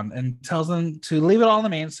around and tells them to leave it all on the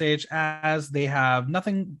main stage as they have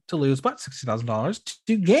nothing to lose but $60,000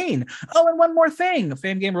 to gain. Oh, and one more thing.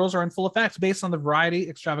 Fame game rules are in full effect. Based on the variety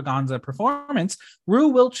extravaganza performance, Rue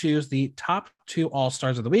will choose the top 2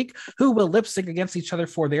 all-stars of the week who will lip sync against each other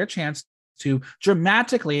for their chance to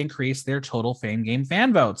dramatically increase their total Fame Game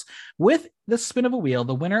fan votes. With the spin of a wheel,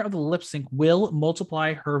 the winner of the lip sync will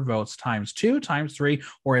multiply her votes times 2, times 3,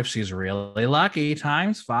 or if she's really lucky,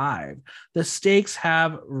 times 5. The stakes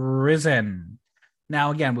have risen. Now,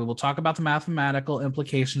 again, we will talk about the mathematical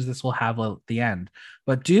implications this will have at the end.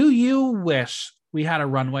 But do you wish we had a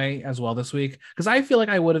runway as well this week? Because I feel like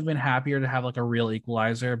I would have been happier to have like a real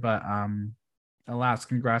equalizer, but alas,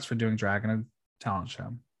 congrats for doing Drag in a talent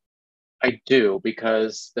show. I do,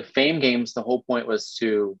 because the Fame Games, the whole point was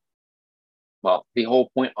the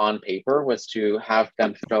whole point on paper was to have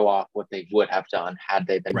them show off what they would have done had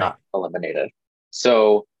they been not eliminated.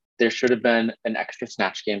 So there should have been an extra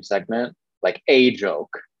Snatch Game segment, like a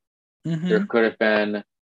joke. Mm-hmm. There could have been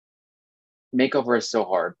makeover is so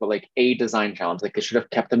hard, but like a design challenge, like they should have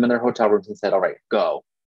kept them in their hotel rooms and said, "All right, go."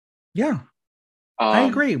 Yeah, I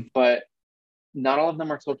agree. But not all of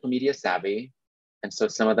them are social media savvy, and so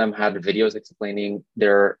some of them had videos explaining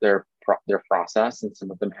their process, and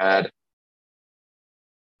some of them had,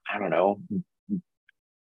 I don't know,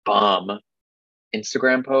 bum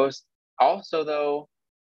Instagram posts. Also, though,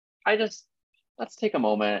 I just let's take a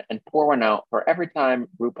moment and pour one out for every time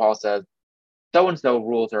RuPaul says so and so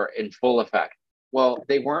rules are in full effect. Well,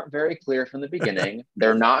 they weren't very clear from the beginning.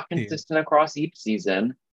 They're not consistent across each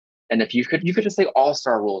season. And if you could just say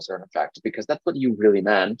all-star rules are in effect because that's what you really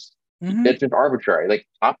meant. Mm-hmm. It's just arbitrary, like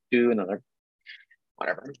top two and then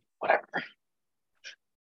whatever.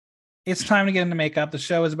 It's time to get into makeup. The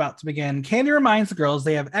show is about to begin. Kandi reminds the girls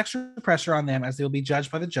they have extra pressure on them as they will be judged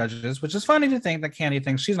by the judges, which is funny to think that Kandi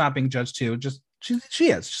thinks she's not being judged too. Just she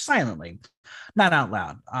is, just silently, not out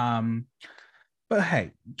loud. But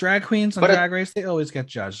hey, drag queens on Drag Race, they always get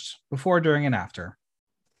judged before, during, and after.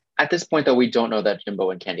 At this point, though, we don't know that Jimbo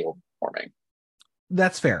and Kandi will be performing.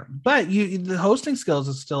 That's fair, but the hosting skills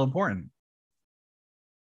is still important.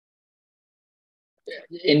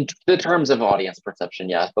 In the terms of audience perception,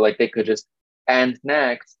 yes, but like they could just. And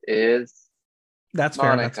next is that's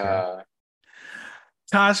Monica. Fair.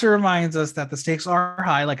 That's fair. Tasha reminds us that the stakes are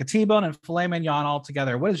high, like a T-bone and filet mignon all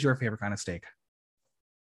together. What is your favorite kind of steak?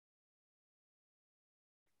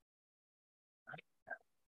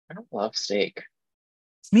 I don't love steak.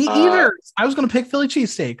 Me either. I was going to pick Philly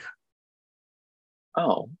cheesesteak.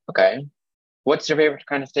 Oh, okay. What's your favorite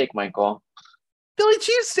kind of steak, Michael? Philly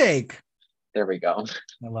cheesesteak. There we go.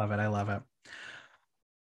 I love it.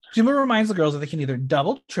 Jimbo reminds the girls that they can either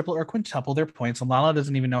double, triple, or quintuple their points, and Lala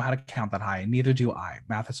doesn't even know how to count that high, and neither do I.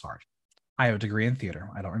 Math is hard. I have a degree in theater.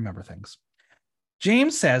 I don't remember things.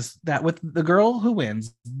 James says that with the girl who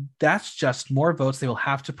wins, that's just more votes they will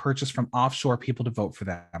have to purchase from offshore people to vote for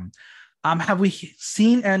them. Have we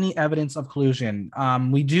seen any evidence of collusion?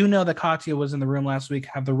 We do know that Katya was in the room last week.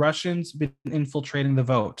 Have the Russians been infiltrating the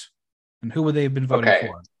vote? And who would they have been voting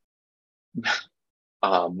for?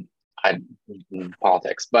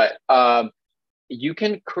 Politics, but you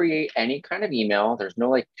can create any kind of email. There's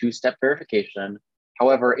no like two-step verification.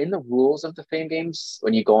 However, in the rules of the Fame Games,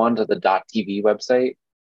 when you go onto the .tv website,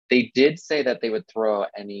 they did say that they would throw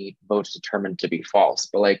any votes determined to be false.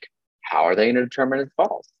 But like, how are they going to determine it's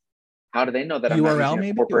false? How do they know that URL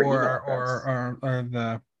maybe or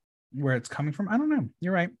the where it's coming from? I don't know.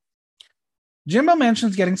 You're right. Jimbo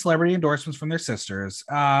mentions getting celebrity endorsements from their sisters.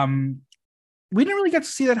 We didn't really get to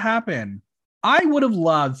see that happen. I would have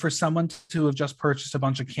loved for someone to have just purchased a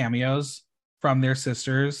bunch of cameos from their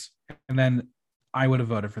sisters, and then I would have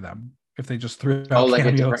voted for them if they just threw out like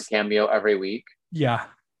cameos. A different cameo every week. Yeah.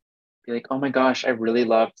 Be like, oh my gosh, I really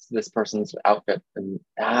loved this person's outfit, and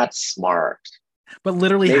that's smart. But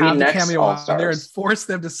literally have the cameo on there and force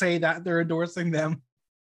them to say that they're endorsing them.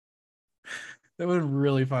 That would be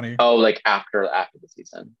really funny. Oh, like after the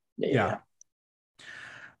season. Yeah.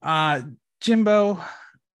 Jimbo,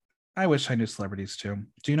 I wish I knew celebrities too.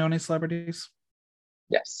 Do you know any celebrities?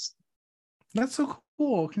 Yes. That's so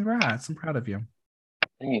cool. Congrats. I'm proud of you.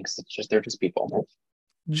 Thanks. They're just people.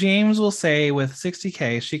 James will say with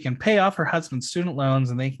 $60K, she can pay off her husband's student loans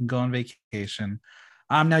and they can go on vacation.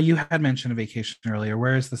 Now you had mentioned a vacation earlier.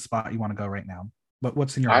 Where is the spot you want to go right now? But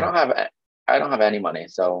what's in your heart? I don't have any money,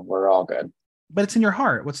 so we're all good. But it's in your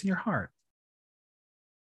heart. What's in your heart?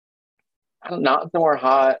 Not somewhere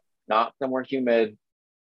hot, not somewhere humid.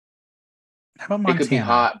 How about Montana? It could be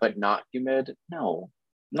hot, but not humid. No,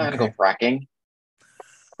 I'm not gonna go fracking.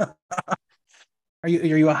 Are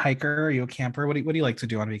you a hiker? Are you a camper? What do you like to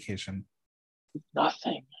do on vacation?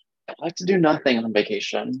 Nothing. I like to do nothing on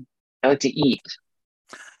vacation. I like to eat.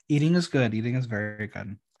 Eating is good. Eating is very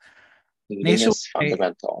good. Eating is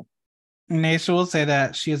fundamental. Naisha will say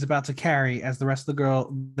that she is about to carry as the rest of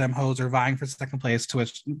them hoes are vying for second place, to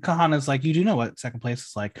which Kahana's like, you do know what second place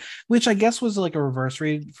is like, which I guess was like a reverse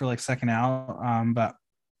read for like second out. But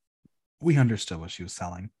we understood what she was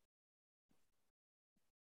selling.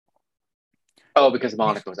 Oh, because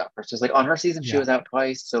Monica was out first. Just like on her season, she was out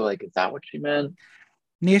twice. So like, is that what she meant?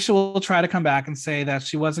 Naisha will try to come back and say that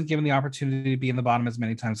she wasn't given the opportunity to be in the bottom as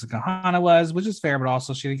many times as Kahana was, which is fair, but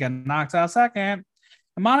also she didn't get knocked out second.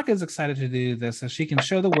 And Monica is excited to do this as she can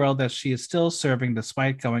show the world that she is still serving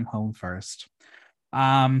despite going home first.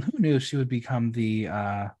 Who knew she would become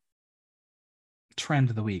the trend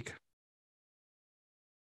of the week?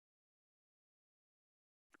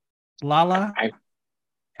 Lala?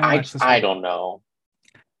 I don't know.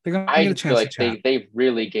 I feel like they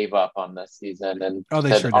really gave up on this season and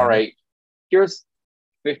said, sure all right, here's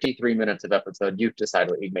 53 minutes of episode. You've decided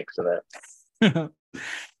what you mix of it.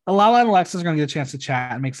 Lala and Alexis are going to get a chance to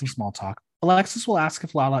chat and make some small talk. Alexis will ask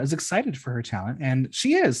if Lala is excited for her talent, and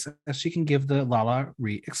she is, as she can give the Lala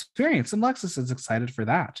experience, and Alexis is excited for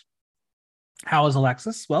that. How is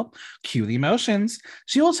Alexis? Well, cue the emotions.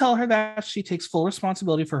 She will tell her that she takes full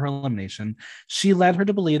responsibility for her elimination. She led her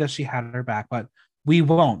to believe that she had her back, but we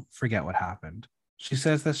won't forget what happened. She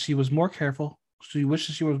says that she was more careful. She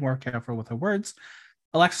wishes she was more careful with her words.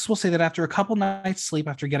 Alexis will say that after a couple nights' sleep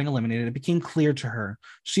after getting eliminated, it became clear to her.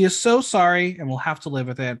 She is so sorry and will have to live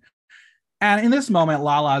with it. And in this moment,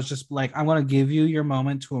 Lala is just like, I'm going to give you your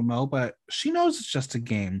moment to emote, but she knows it's just a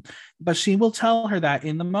game. But she will tell her that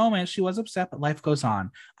in the moment she was upset, but life goes on.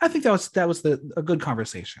 I think that was a good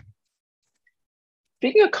conversation.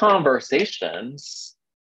 Speaking of conversations,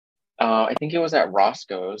 I think it was at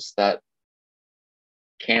Roscoe's that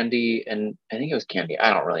Kandi and I think it was Kandi.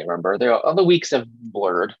 I don't really remember. All the weeks have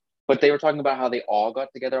blurred, but they were talking about how they all got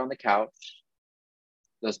together on the couch,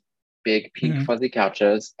 those big pink fuzzy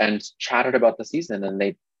couches, and chatted about the season. And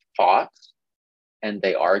they fought, and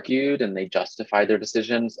they argued, and they justified their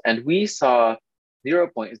decisions. And we saw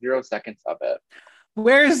 0.0 seconds of it.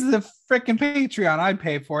 Where's the freaking Patreon? I'd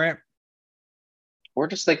pay for it. Or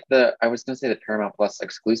just like I was going to say the Paramount Plus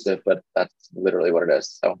exclusive, but that's literally what it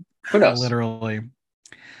is. So who knows? Literally.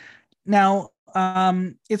 Now,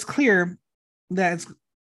 it's clear that it's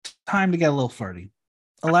time to get a little flirty.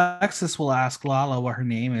 Alexis will ask Lala what her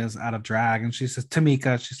name is out of drag, and she says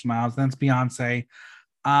Tamika. She smiles. Then it's Beyonce,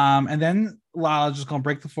 and then Lala's just gonna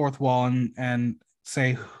break the fourth wall and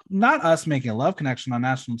say, "Not us making a love connection on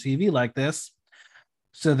national TV like this."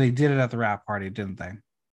 So they did it at the rap party, didn't they?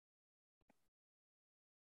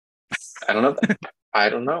 I don't know. I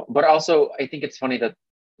don't know. But also, I think it's funny that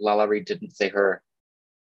Lala Ri didn't say her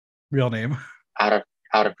real name out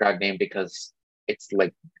of drag name, because it's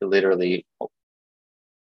like literally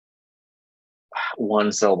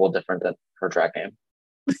one syllable different than her drag name.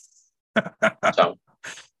 So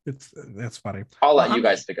it's funny. I'll let you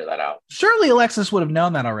guys figure that out. Surely Alexis would have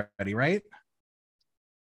known that already, right?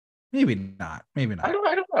 Maybe not. I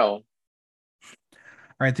don't know. All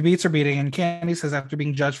right, the beats are beating, and Kandi says after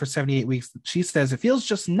being judged for 78 weeks, she says it feels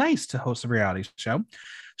just nice to host a reality show.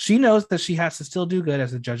 She knows that she has to still do good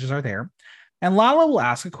as the judges are there. And Lala will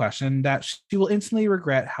ask a question that she will instantly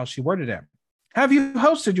regret how she worded it. Have you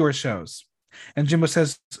hosted your shows? And Jimbo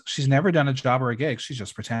says she's never done a job or a gig. She's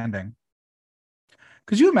just pretending.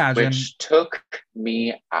 Could you imagine? Which took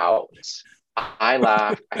me out. I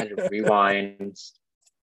laughed. I had to rewind.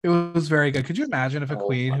 It was very good. Could you imagine if a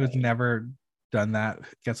queen who's never done that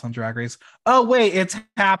gets on Drag Race? Oh, wait, it's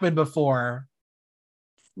happened before.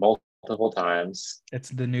 Multiple times. It's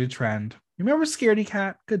the new trend. You remember Scaredy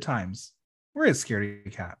Cat? Good times. Where is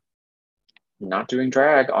Scaredy Cat? Not doing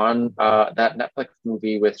drag on that Netflix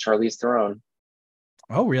movie with Charlize Theron.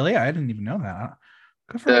 Oh, really? I didn't even know that.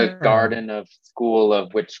 Good for her. Garden of School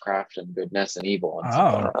of Witchcraft and Goodness and Evil.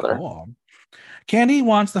 And cool. Kandi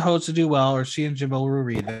wants the hosts to do well, or she and Jimbo will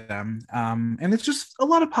read them. And it's just a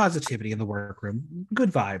lot of positivity in the workroom.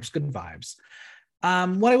 Good vibes.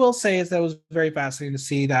 What I will say is that it was very fascinating to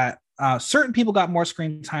see that certain people got more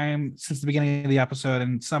screen time since the beginning of the episode,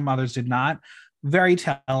 and some others did not. Very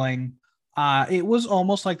telling. It was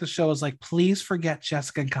almost like the show was like, please forget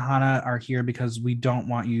Jessica and Kahanna are here because we don't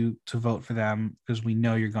want you to vote for them because we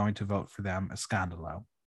know you're going to vote for them. Escandalo.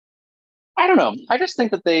 I don't know. I just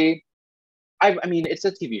think that I mean, it's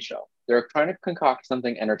a TV show. They're trying to concoct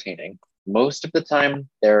something entertaining. Most of the time,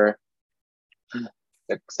 they're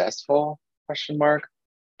successful, ?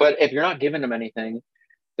 But if you're not giving them anything,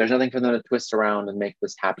 there's nothing for them to twist around and make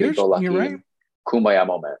this happy-go-lucky right. Kumbaya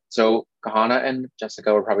moment. So Kahanna and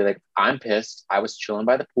Jessica were probably like, I'm pissed. I was chilling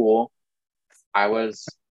by the pool. I was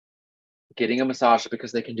getting a massage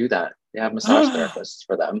because they can do that. They have massage therapists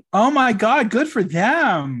for them. Oh my God, good for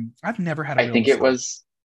them. I've never had a I think massage.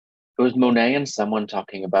 It was Monet and someone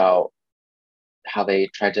talking about how they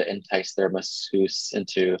tried to entice their masseuse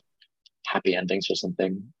into happy endings or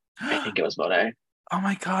something. I think it was Monet. Oh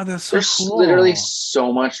my God, that's so There's cool. literally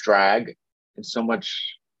so much drag and so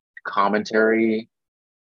much commentary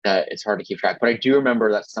that it's hard to keep track. But I do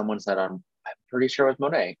remember that someone said I'm pretty sure it was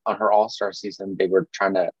Monet on her All-Star season. They were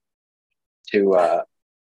trying to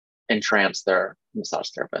entrance their massage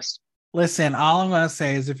therapist. Listen, all I'm gonna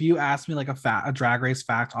say is if you ask me like a drag race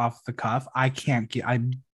fact off the cuff, I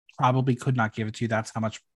probably could not give it to you. That's how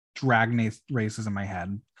much drag race is in my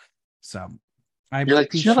head. So you're like,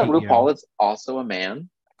 did you know that RuPaul is also a man?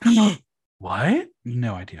 What?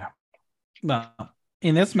 No idea. Well,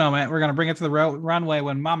 In this moment, we're going to bring it to the runway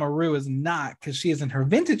when Mama Ru is not, because she is in her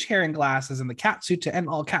vintage hair and glasses and the cat suit to end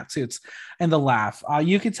all cat suits and the laugh.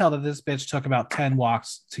 You could tell that this bitch took about 10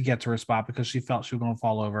 walks to get to her spot because she felt she was going to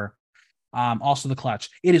fall over. Also the clutch.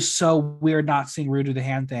 It is so weird not seeing Ru do the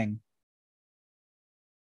hand thing.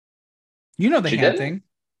 You know the she hand didn't? Thing.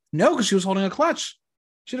 No, because she was holding a clutch.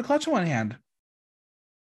 She had a clutch in one hand.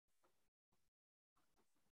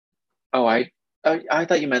 Oh, I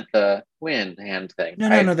thought you meant the twin hand thing.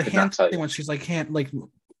 No, the hand thing when she's like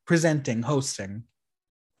presenting, hosting.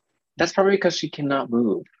 That's probably because she cannot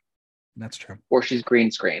move. That's true. Or she's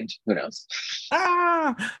green screened. Who knows?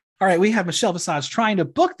 All right, we have Michelle Visage trying to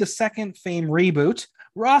book the second Fame reboot.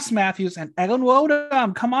 Ross Matthews and Eglin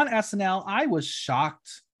Woodham come on SNL. I was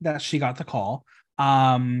shocked that she got the call.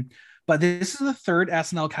 But this is the third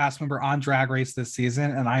SNL cast member on Drag Race this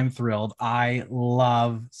season, and I'm thrilled. I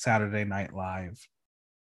love Saturday Night Live.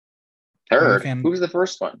 Third? Who was the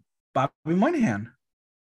first one? Bobby Moynihan.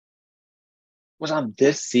 Was on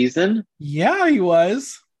this season? Yeah, he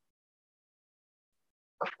was.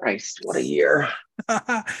 Christ, what a year.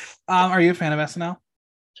 Are you a fan of SNL?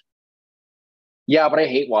 Yeah, but I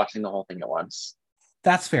hate watching the whole thing at once.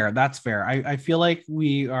 That's fair. I feel like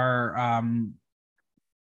we are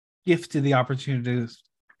gifted the opportunity to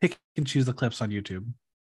pick and choose the clips on YouTube.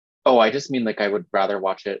 Oh, I just mean like I would rather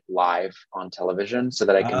watch it live on television so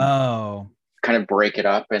that I can kind of break it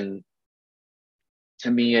up. And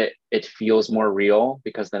to me, it feels more real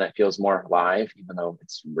because then it feels more live, even though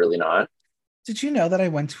it's really not. Did you know that I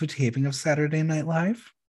went to a taping of Saturday Night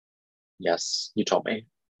Live? Yes, you told me.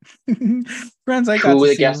 Friends, I got who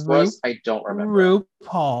the guest was? I don't remember.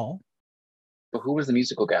 RuPaul. But who was the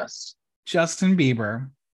musical guest? Justin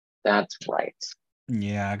Bieber. That's right.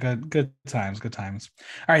 Yeah, good times. All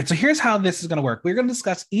right, so here's how this is going to work. We're going to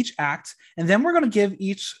discuss each act, and then we're going to give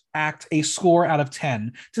each act a score out of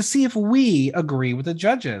 10 to see if we agree with the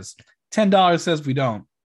judges. $10 says we don't.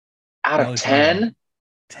 Out of 10?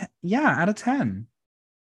 Yeah, out of 10.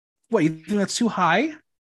 What, you think that's too high?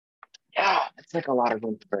 Yeah, it's like a lot of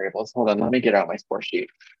room for variables. Hold on, let me get out my score sheet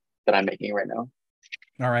that I'm making right now.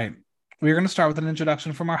 All right. We're going to start with an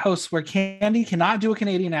introduction from our hosts where Candy cannot do a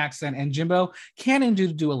Canadian accent and Jimbo can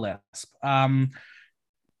do a lisp.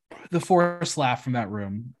 The forced laugh from that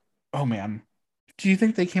room. Oh, man. Do you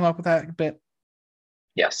think they came up with that bit?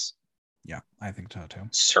 Yes. Yeah, I think so too.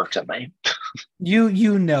 Certainly.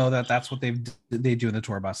 You know that's what they do in the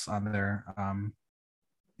tour bus on their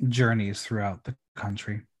journeys throughout the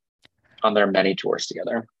country. On their many tours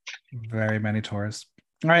together. Very many tours.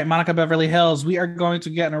 All right, Monica Beverly Hills. We are going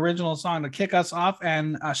to get an original song to kick us off,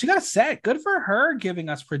 and she got a set. Good for her giving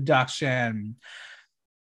us production.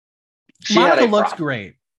 Monica looked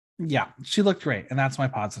great. Yeah, she looked great, and that's my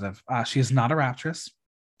positive. She is not a raptress.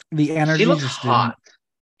 The energy just hot.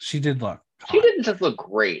 She did look hot. She didn't just look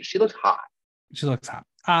great. She looked hot. She looks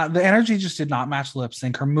hot. The energy just did not match lip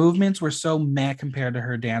sync. Her movements were so meh compared to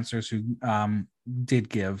her dancers who did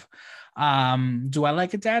give. Do I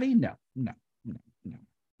like it, Daddy? No.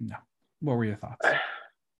 What were your thoughts?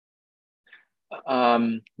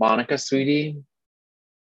 Monica, sweetie.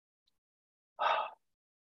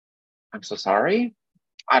 I'm so sorry.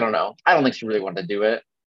 I don't know. I don't think she really wanted to do it.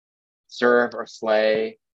 Serve or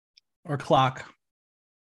slay. Or clock.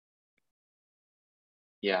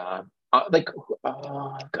 Yeah. Oh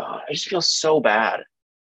God, I just feel so bad.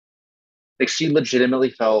 Like she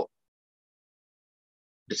legitimately felt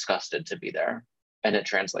disgusted to be there, and it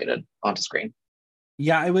translated onto screen.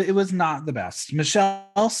 Yeah, it was not the best.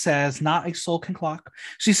 Michelle says, not a soul can clock.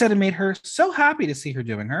 She said it made her so happy to see her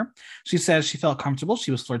doing her. She says she felt comfortable. She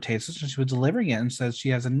was flirtatious and she was delivering it and says she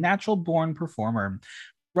has a natural born performer.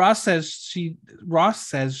 Ross says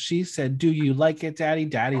she said, do you like it, Daddy?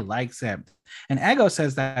 Daddy likes it. And Ego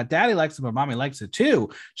says that Daddy likes it, but Mommy likes it too.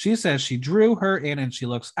 She says she drew her in and she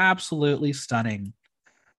looks absolutely stunning.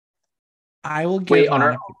 I will give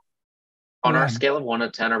on our scale of 1 to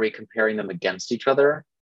 10, are we comparing them against each other?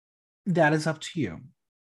 That is up to you.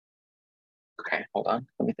 Okay, hold on.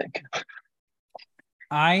 Let me think.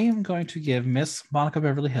 I am going to give Miss Monica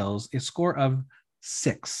Beverly Hills a score of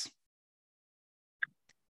 6.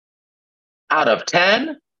 Out of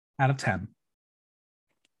 10? Out of 10.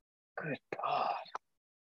 Good God.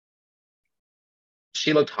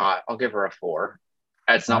 She looked hot. I'll give her a 4.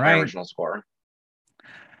 It's not my original score.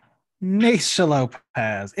 Naysha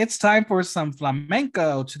Lopez. It's time for some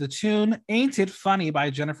flamenco to the tune Ain't It Funny by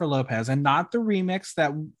Jennifer Lopez, and not the remix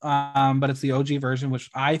that but it's the OG version, which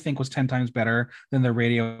I think was 10 times better than the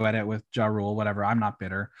radio edit with Ja Rule, whatever. I'm not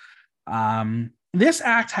bitter. This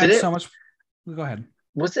act had so much. Go ahead.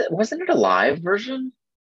 Wasn't it a live version?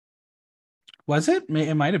 Was it?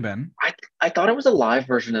 It might have been. I thought it was a live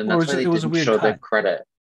version, and that's why they It was a didn't weird show the cut. credit.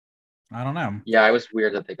 I don't know. Yeah, it was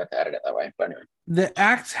weird that they got to edit it that way. But anyway, the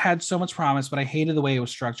act had so much promise, but I hated the way it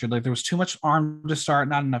was structured. Like there was too much arm to start,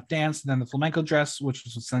 not enough dance. And then the flamenco dress, which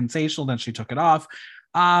was sensational. Then she took it off.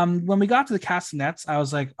 When we got to the castanets, I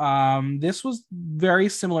was like, this was very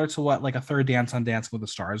similar to what like a third dance on Dancing with the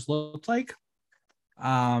Stars looked like.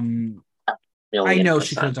 I know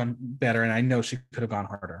she could have done better, and I know she could have gone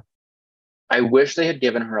harder. I wish they had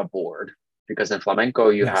given her a board, because in flamenco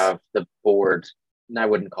you have the board, and I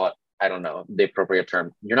wouldn't call it, I don't know the appropriate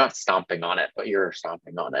term. You're not stomping on it, but you're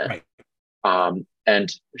stomping on it. Right.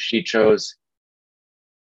 And she chose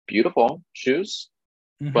beautiful shoes,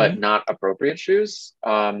 but not appropriate shoes.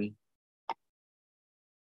 I don't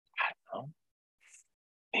know.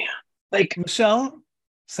 Man, like Michelle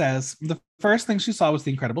says the first thing she saw was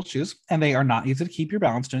the incredible shoes, and they are not easy to keep your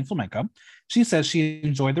balance doing flamenco. She says she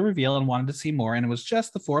enjoyed the reveal and wanted to see more, and it was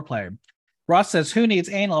just the foreplay. Ross says, who needs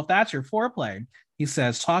anal if that's your foreplay? He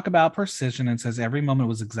says, talk about precision, and says every moment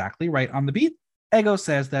was exactly right on the beat. Ego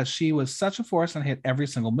says that she was such a force and hit every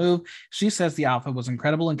single move. She says the outfit was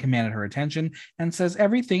incredible and commanded her attention, and says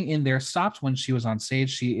everything in there stopped when she was on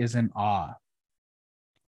stage. She is in awe.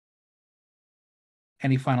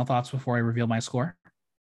 Any final thoughts before I reveal my score?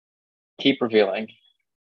 Keep revealing.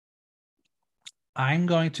 I'm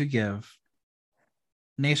going to give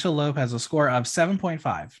Naysha Lopez a score of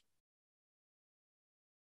 7.5.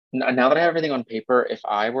 Now that I have everything on paper, if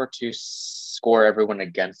I were to score everyone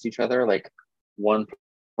against each other, like one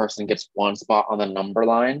person gets one spot on the number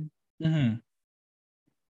line. Mm-hmm.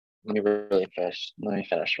 Let me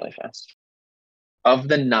finish really fast. Of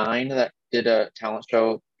the 9 that did a talent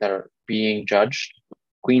show that are being judged,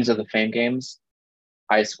 Queens of the Fame Games,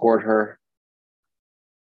 I scored her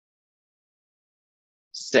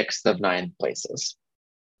 6th of 9 places.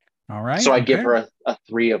 All right. So I give her a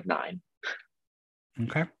 3 of 9.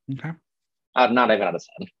 Okay. Not even out of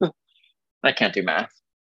 10. I can't do math.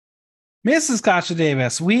 Mrs. Kasha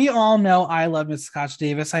Davis. We all know I love Mrs. Kasha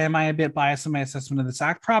Davis. Am I a bit biased in my assessment of this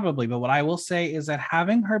act? Probably. But what I will say is that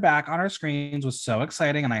having her back on our screens was so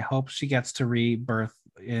exciting, and I hope she gets to rebirth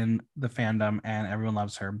in the fandom and everyone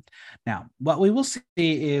loves her. Now, what we will see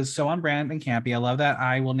is so on brand and campy. I love that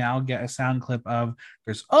I will now get a sound clip of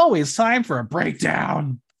there's always time for a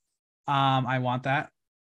breakdown. I want that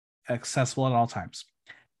accessible at all times.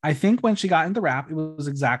 I think when she got into rap, it was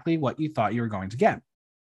exactly what you thought you were going to get.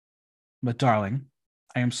 But darling,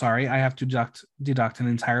 I am sorry. I have to deduct an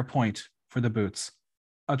entire point for the boots.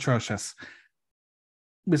 Atrocious.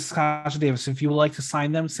 Mrs. Kasha Davis, if you would like to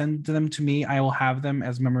sign them, send them to me. I will have them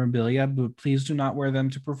as memorabilia, but please do not wear them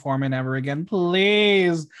to perform it ever again.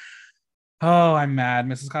 Please. Oh, I'm mad.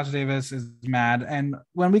 Mrs. Kasha Davis is mad. And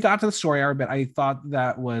when we got to the story hour bit, I thought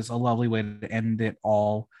that was a lovely way to end it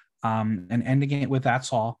all. And ending it with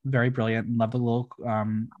that's all. Very brilliant. Love the little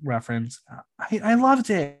reference. I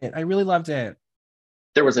loved it. I really loved it.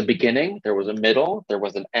 There was a beginning, there was a middle, there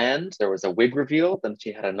was an end, there was a wig reveal. Then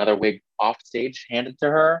she had another wig off stage handed to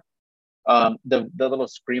her. The little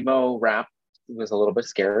screamo rap was a little bit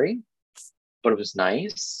scary, but it was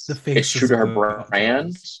nice. The face it's true to her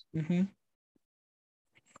brand. Mm-hmm.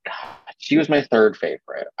 She was my 3rd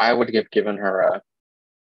favorite. I would have given her a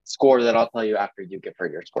score that I'll tell you after you give her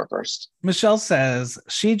your score first. Michelle says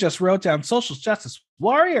she just wrote down social justice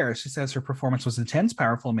warrior. She says her performance was intense,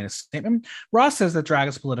 powerful, and made a statement. Ross says that drag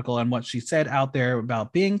is political, and what she said out there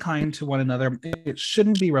about being kind to one another, it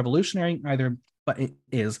shouldn't be revolutionary either, but it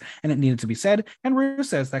is, and it needed to be said. And Rue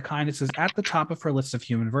says that kindness is at the top of her list of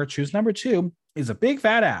human virtues. Number 2 is a big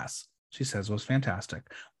fat ass. She says was fantastic.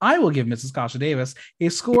 I will give Mrs. Kasha Davis a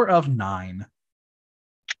score of 9.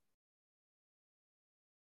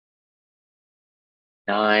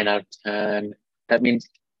 9 out of 10. That means,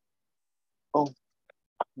 oh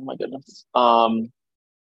my goodness.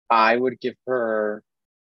 I would give her,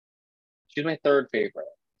 she's my 3rd favorite.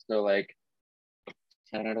 So like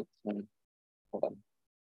 10 out of 10. Hold on.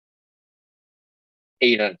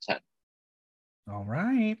 8 out of 10. All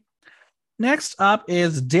right. Next up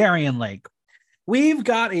is Darian Lake. We've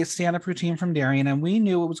got a stand-up routine from Darian, and we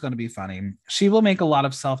knew it was going to be funny. She will make a lot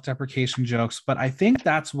of self-deprecation jokes, but I think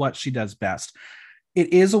that's what she does best.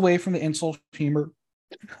 It is away from the insult humor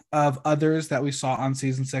of others that we saw on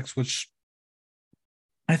season 6, which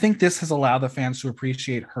I think this has allowed the fans to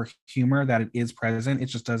appreciate her humor, that it is present. It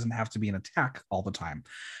just doesn't have to be an attack all the time.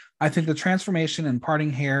 I think the transformation and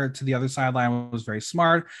parting hair to the other sideline was very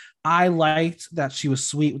smart. I liked that she was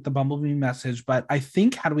sweet with the Bumblebee message, but I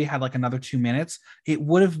think had we had like another 2 minutes, it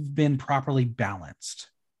would have been properly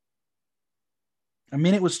balanced. A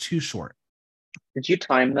minute was too short. Did you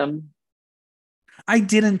time them? I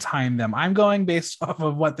didn't time them. I'm going based off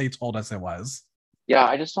of what they told us it was. Yeah,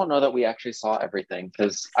 I just don't know that we actually saw everything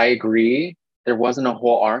because I agree there wasn't a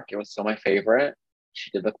whole arc. It was still my favorite.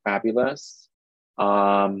 She did look fabulous.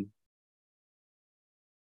 Um,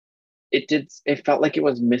 it felt like it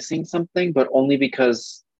was missing something, but only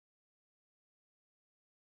because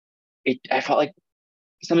I felt like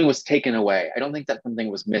something was taken away. I don't think that something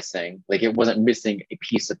was missing. Like it wasn't missing a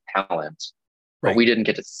piece of talent, but Right. we didn't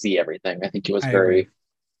get to see everything. I think it was I agree. very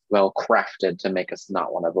well crafted to make us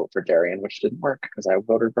not want to vote for Darian, which didn't work because I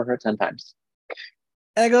voted for her 10 times.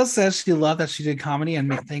 Ego says she loved that she did comedy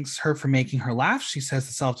and thanks her for making her laugh. She says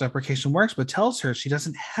the self-deprecation works, but tells her she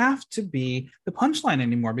doesn't have to be the punchline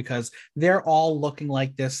anymore because they're all looking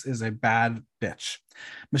like this is a bad bitch.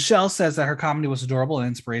 Michelle says that her comedy was adorable and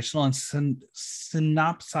inspirational and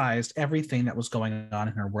synopsized everything that was going on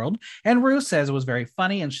in her world. And Rue says it was very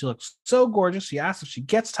funny and she looks so gorgeous. She asks if she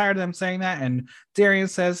gets tired of them saying that, and Darian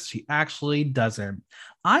says she actually doesn't.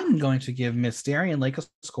 I'm going to give Miss Darian Lake a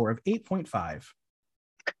score of 8.5.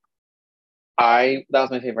 That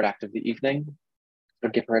was my favorite act of the evening.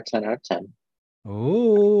 I'd give her a 10 out of 10.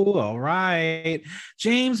 Oh, all right.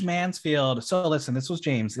 James Mansfield. So listen, this was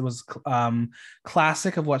James. It was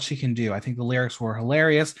classic of what she can do. I think the lyrics were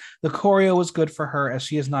hilarious. The choreo was good for her as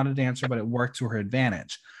she is not a dancer, but it worked to her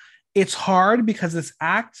advantage. It's hard because this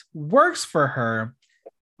act works for her,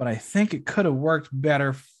 but I think it could have worked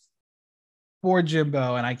better for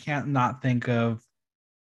Jimbo, and I can't not think of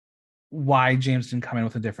why James didn't come in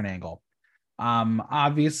with a different angle.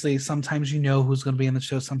 Obviously, sometimes you know who's going to be in the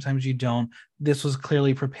show, sometimes you don't. This was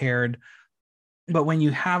clearly prepared, but when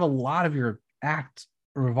you have a lot of your act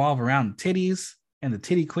revolve around titties and the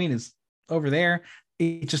titty queen is over there,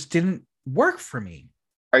 it just didn't work for me.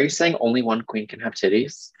 Are you saying only one queen can have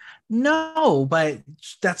titties? No, but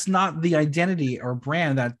that's not the identity or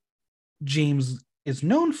brand that James is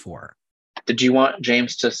known for. Did you want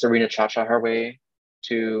James to Serena Cha Cha her way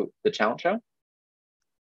to the talent show?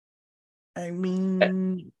 I mean,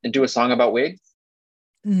 And do a song about wigs?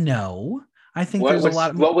 no. I think What there's a was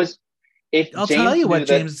lot. what was if I'll tell James you what knew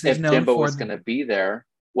that James is if known Jimbo for. was going to be there,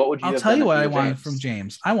 what would you I'll have tell done you if what you I were wanted from James?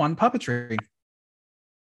 James. I wanted puppetry,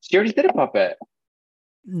 She already did a puppet,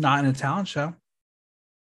 not in a talent show.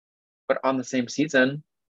 but on the same season,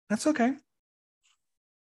 That's okay.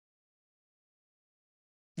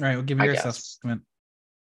 All right, we'll give you I your guess. assessment.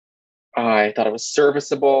 I thought it was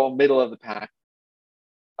serviceable, middle of the pack.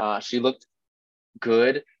 She looked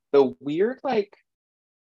good. The weird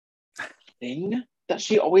thing that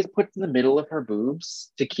she always puts in the middle of her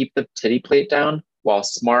boobs to keep the titty plate down, while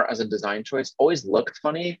smart as a design choice, always looked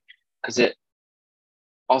funny because it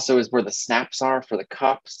also is where the snaps are for the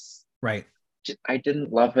cups. Right. I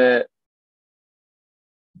didn't love it.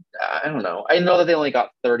 I don't know. I know that they only got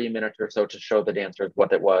 30 minutes or so to show the dancers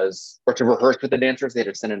what it was, or to rehearse with the dancers. They had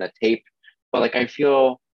to send in a tape. But I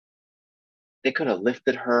feel they could have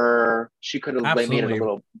lifted her. She could have made it a Absolutely.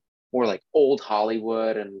 little more like old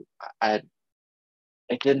Hollywood, and I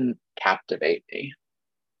it didn't captivate me.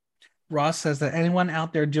 Ross says that anyone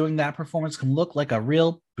out there doing that performance can look like a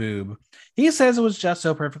real boob. He says it was just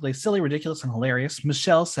so perfectly silly, ridiculous, and hilarious.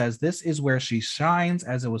 Michelle says this is where she shines,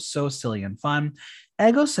 as it was so silly and fun.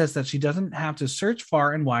 Ego says that she doesn't have to search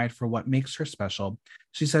far and wide for what makes her special.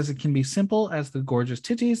 She says it can be simple as the gorgeous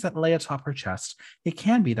titties that lay atop her chest. It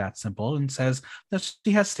can be that simple, and says that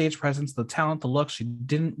she has stage presence, the talent, the look. She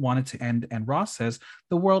didn't want it to end. And Ross says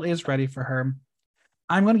the world is ready for her.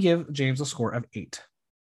 I'm going to give James a score of 8.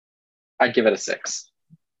 I'd give it a 6.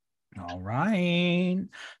 All right.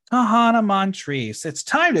 Kahana Montrese. It's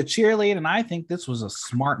time to cheerlead, and I think this was a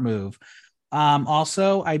smart move.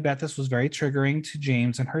 Also, I bet this was very triggering to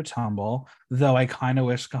James and her tumble, though I kind of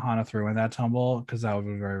wish Kahana threw in that tumble because that would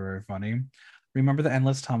be very, very funny. Remember the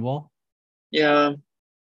endless tumble? Yeah.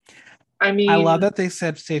 I love that they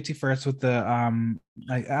said safety first with the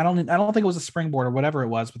I don't think it was a springboard or whatever it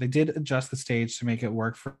was, but they did adjust the stage to make it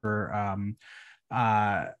work for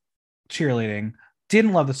cheerleading.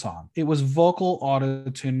 Didn't love the song. It was vocal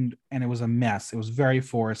auto-tuned and it was a mess. It was very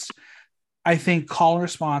forced. I think call and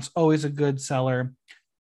response, always a good seller.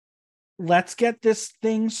 Let's get this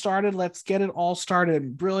thing started. Let's get it all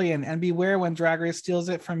started. Brilliant. And beware when Drag Race steals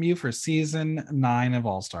it from you for season 9 of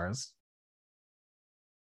All Stars.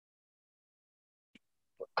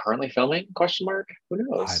 Currently filming? Question mark. Who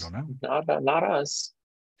knows? I don't know. Not us.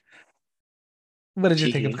 What did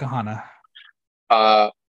you think of Kahana?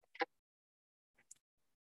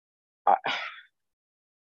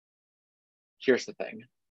 Here's the thing.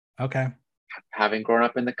 Okay. Having grown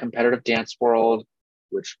up in the competitive dance world,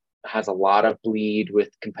 which has a lot of bleed with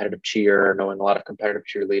competitive cheer, knowing a lot of competitive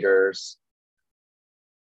cheerleaders,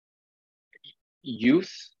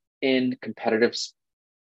 youth in competitive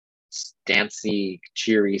dancey,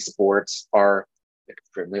 cheery sports are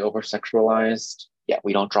extremely over sexualized. Yeah,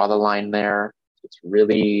 we don't draw the line there. It's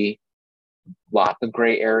really lots of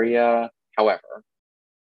gray area. However,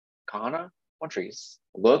 Kana Montrese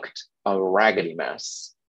looked a raggedy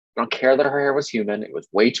mess. I don't care that her hair was human. It was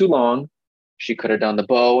way too long. She could have done the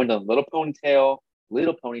bow and a little ponytail,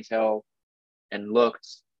 and looked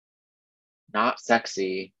not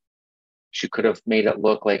sexy. She could have made it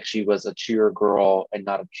look like she was a cheer girl and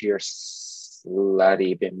not a cheer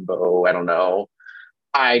slutty bimbo. I don't know.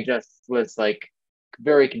 I just was like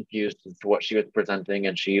very confused as to what she was presenting,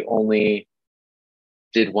 and she only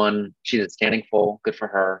did one. She did standing full. Good for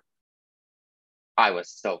her. I was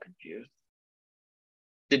so confused.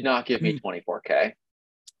 Did not give me 24K.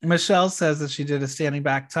 Michelle says that she did a standing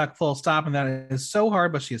back tuck full stop, and that is so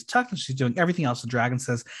hard, but she is tucked and she's doing everything else. The dragon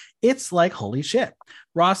says it's like holy shit.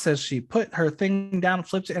 Ross says she put her thing down,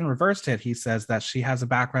 flipped it, and reversed it. He says that she has a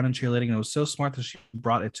background in cheerleading and it was so smart that she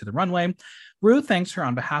brought it to the runway. Rue thanks her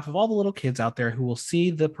on behalf of all the little kids out there who will see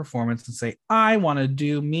the performance and say, I want to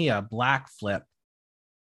do me a black flip.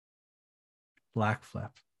 Black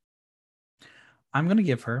flip. I'm going to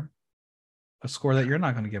give her a score that you're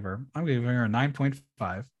not going to give her. I'm giving her a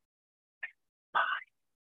 9.5.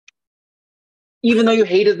 Even though you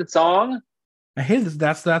hated the song? I hated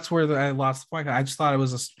this. That's where I lost the point. I just thought it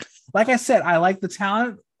was like I said, I like the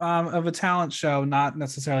talent of a talent show, not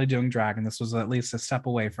necessarily doing drag, and this was at least a step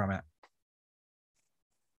away from it.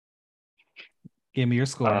 Give me your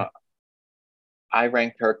score. I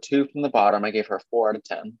ranked her 2 from the bottom. I gave her 4 out of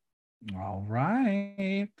 10. All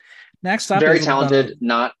right. Next up, very talented.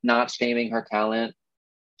 Not shaming her talent,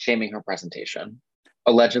 shaming her presentation.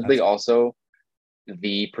 Allegedly, also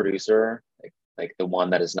the producer, like the one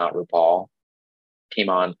that is not RuPaul, came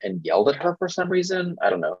on and yelled at her for some reason. I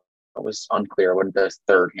don't know. It was unclear what the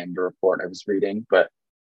third-hand report I was reading, but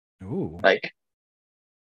like,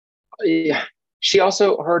 yeah. She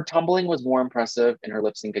also, her tumbling was more impressive in her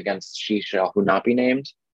lip sync against She Shall Who Not Be Named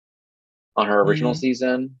on her original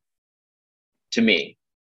season. To me,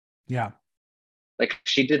 yeah, like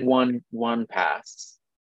she did one pass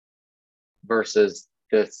versus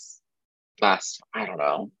this last. I don't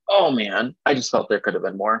know. Oh man, I just felt there could have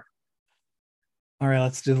been more. All right,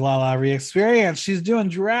 let's do the Lala Ri experience. She's doing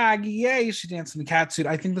drag. Yay, she danced in the cat suit.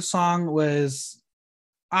 I think the song was,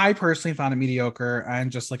 I personally found it mediocre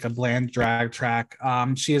and just like a bland drag track.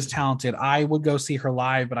 She is talented. I would go see her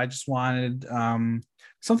live, but I just wanted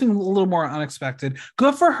something a little more unexpected.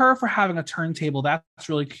 Good for her for having a turntable. That's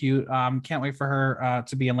really cute. Can't wait for her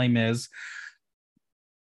to be in Les Mis.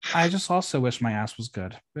 I just also wish my ass was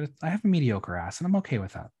good, but I have a mediocre ass, and I'm okay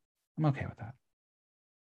with that.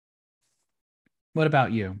 What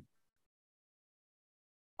about you?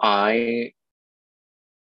 I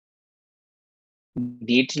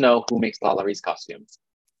need to know who makes Lala Ri's costumes.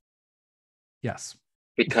 Yes.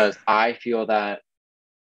 Because I feel that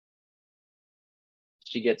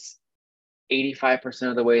she gets 85%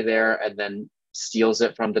 of the way there and then steals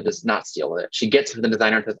it from not steal it. She gets to the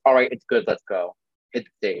designer and says, all right, it's good, let's go. Hit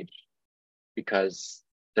the stage. Because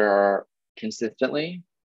there are consistently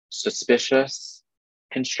suspicious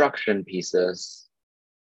construction pieces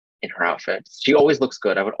in her outfits. She always looks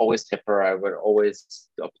good. I would always tip her. I would always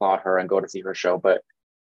applaud her and go to see her show. But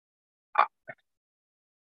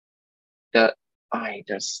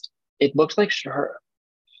it looks like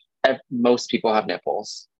most people have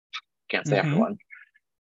nipples. Can't say everyone.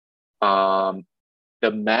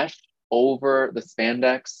 The mesh over the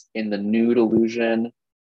spandex in the nude illusion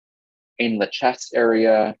in the chest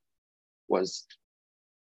area was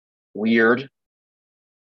weird.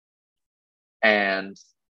 And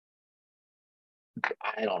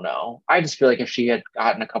I don't know. I just feel like if she had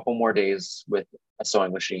gotten a couple more days with a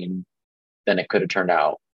sewing machine, then it could have turned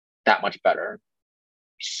out that much better.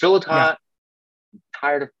 Still hot,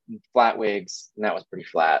 tired of flat wigs, and that was pretty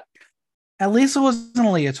flat. At least it wasn't a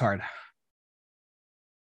leotard.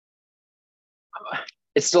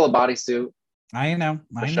 It's still a bodysuit. I know.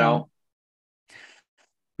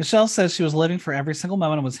 Michelle says she was living for every single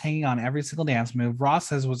moment and was hanging on every single dance move. Ross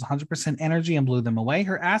says it was 100% energy and blew them away.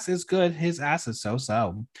 Her ass is good. His ass is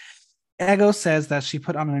so. Ego says that she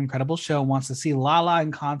put on an incredible show, wants to see Lala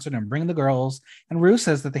in concert and bring the girls. And Rue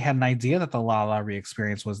says that they had an idea that the Lala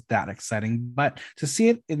re-experience was that exciting, but to see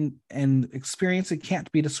it and experience it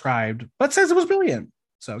can't be described, but says it was brilliant.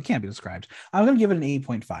 So it can't be described. I'm going to give it an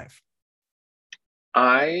 8.5.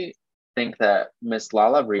 I think that Miss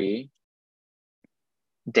Lala Ri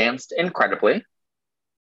danced incredibly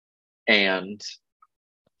and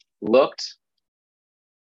looked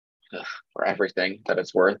for everything that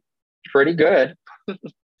it's worth pretty good.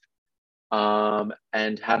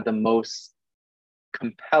 And had the most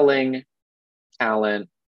compelling talent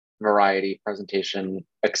variety presentation,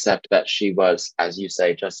 except that she was, as you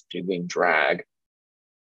say, just doing drag.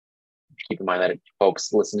 Keep in mind that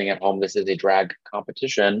folks listening at home, this is a drag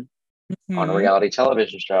competition on a reality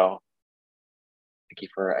television show. I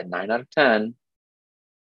give her a 9 out of 10.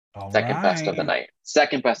 Second best of the night.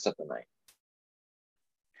 Second best of the night.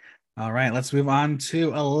 All right, let's move on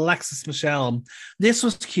to Alexis Michelle. This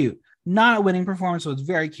was cute. Not a winning performance, so it was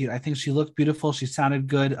very cute. I think she looked beautiful. She sounded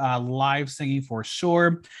good live singing for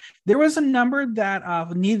sure. There was a number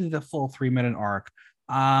that needed a full 3-minute arc.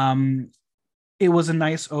 It was a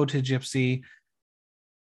nice ode to Gypsy.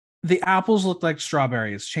 The apples looked like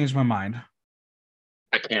strawberries. Changed my mind.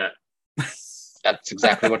 I can't. That's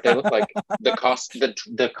exactly what they look like.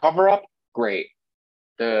 The cover up, great.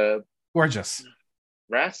 The gorgeous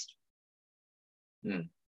rest.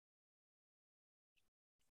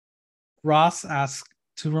 Ross asked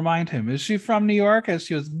to remind him, is she from New York? As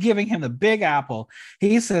she was giving him the big apple.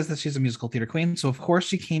 He says that she's a musical theater queen, so of course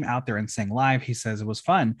she came out there and sang live. He says it was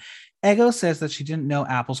fun. Ego says that she didn't know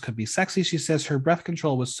apples could be sexy. She says her breath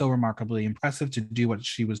control was so remarkably impressive to do what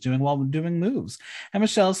she was doing while doing moves. And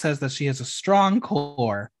Michelle says that she has a strong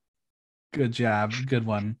core. Good job. Good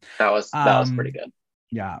one. That was pretty good.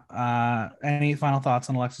 Yeah. Any final thoughts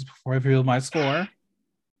on Alexis before I reveal my score?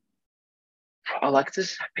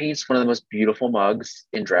 Alexis paints one of the most beautiful mugs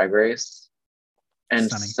in Drag Race. And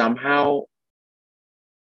stunning. Somehow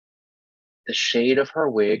the shade of her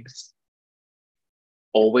wigs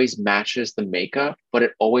always matches the makeup, but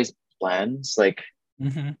it always blends. Like,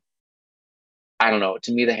 I don't know.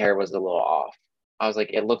 To me, the hair was a little off. I was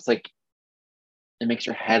like, it looks like it makes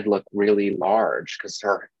her head look really large because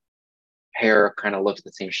her hair kind of looks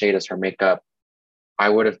the same shade as her makeup. I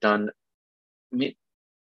would have done.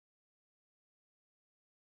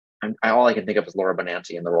 All I can think of is Laura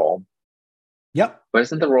Benanti in the role. Yep.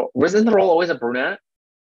 Wasn't the role always a brunette?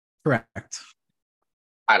 Correct.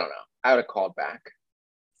 I don't know. I would have called back.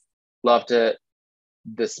 Loved it.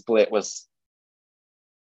 The split was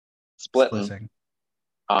splitting.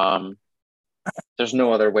 There's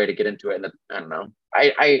no other way to get into it. And I don't know.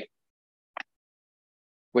 I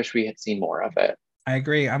wish we had seen more of it. I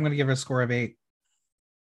agree. I'm going to give her a score of 8.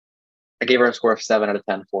 I gave her a score of 7 out of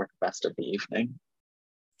 10 for the best of the evening.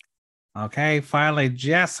 Okay, finally,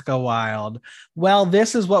 Jessica Wilde. Well,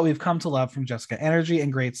 this is what we've come to love from Jessica. Energy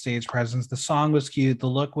and great stage presence. The song was cute. The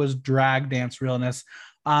look was drag dance realness.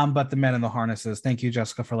 But the men in the harnesses. Thank you,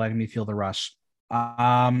 Jessica, for letting me feel the rush.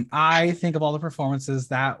 I think of all the performances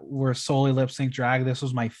that were solely lip sync drag, this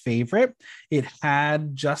was my favorite. It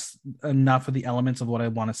had just enough of the elements of what I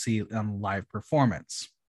want to see on live performance.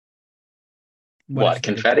 What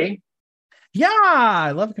confetti? Yeah,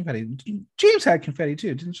 I love confetti. James had confetti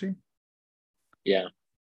too, didn't she? Yeah.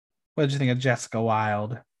 What did you think of Jessica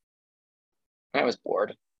Wilde? I was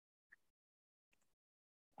bored.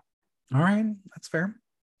 All right, that's fair.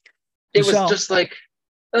 It was just like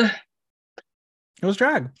it was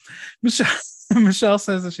drag. Michelle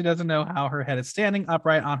says that she doesn't know how her head is standing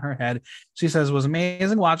upright on her head. She says it was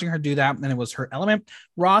amazing watching her do that, and it was her element.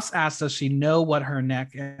 Ross asks, does she know what her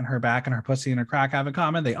neck and her back and her pussy and her crack have in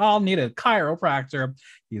common? They all need a chiropractor.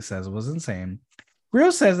 He says it was insane.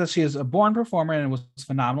 Gru says that she is a born performer and was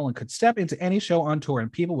phenomenal and could step into any show on tour and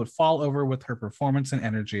people would fall over with her performance and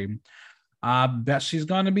energy. Bet she's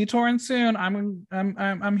going to be touring soon.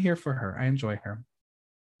 I'm here for her. I enjoy her.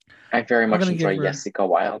 I very much enjoy Jessica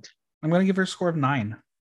Wilde. I'm going to give her a score of 9.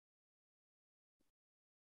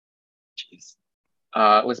 Jeez.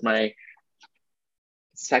 It was my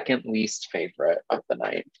second least favorite of the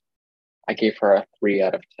night. I gave her a 3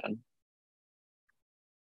 out of 10.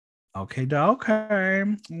 Okay.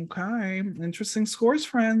 Interesting scores,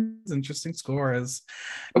 friends. Interesting scores.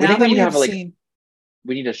 We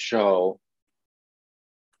need a show.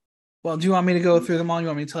 Well, do you want me to go through them all? You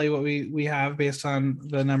want me to tell you what we have based on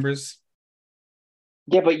the numbers?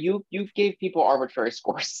 Yeah, but you gave people arbitrary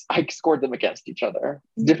scores. I scored them against each other.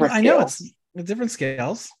 Different scales. I know it's different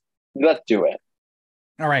scales. Let's do it.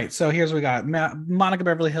 All right. So here's what we got. Monica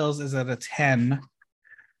Beverly Hills is at a 10.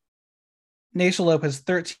 Naysha Lopez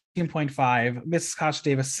 13.5. Mrs. Kasha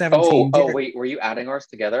Davis 17. Oh, wait. Were you adding ours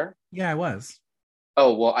together? Yeah, I was.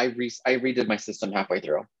 Oh, well, I redid my system halfway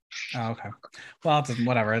through. Oh, okay. Well,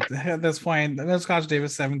 whatever. At this point, Mrs. Kasha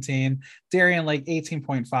Davis 17. Darian Lake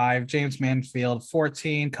 18.5. James Manfield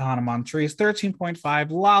 14. Kahana Montrese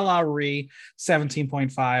 13.5. Lala Ree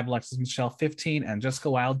 17.5. Alexis Michelle 15. And Jessica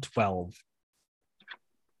Wilde 12.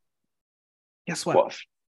 Guess what? Woof.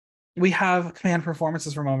 we have command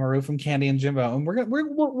performances from Omaru, from Candy and Jimbo, and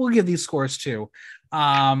we'll give these scores too.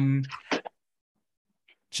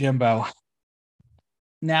 Jimbo.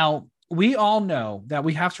 Now, we all know that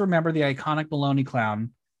we have to remember the iconic baloney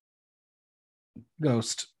clown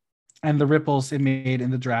ghost and the ripples it made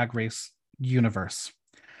in the Drag Race universe.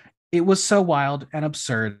 It was so wild and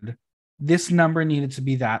absurd. This number needed to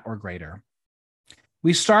be that or greater.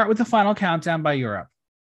 We start with the final countdown by Europe.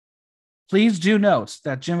 Please do note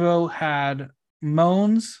that Jimbo had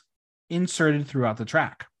moans inserted throughout the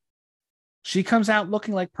track. She comes out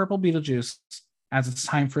looking like purple Beetlejuice as it's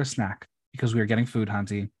time for a snack because we are getting food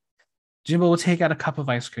hunty. Jimbo will take out a cup of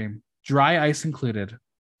ice cream, dry ice included,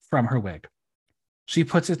 from her wig. She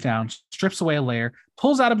puts it down, strips away a layer,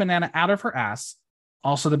 pulls out a banana out of her ass.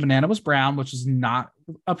 Also, the banana was brown, which is not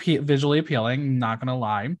visually appealing, not going to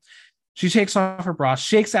lie. She takes off her bra,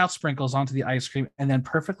 shakes out sprinkles onto the ice cream, and then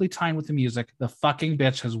perfectly timed with the music, the fucking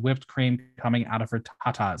bitch has whipped cream coming out of her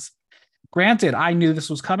tatas. Granted, I knew this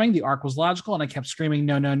was coming. The arc was logical, and I kept screaming,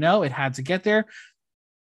 no, no, no. It had to get there.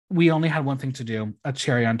 We only had one thing to do, a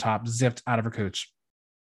cherry on top, zipped out of her cooch.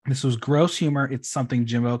 This was gross humor. It's something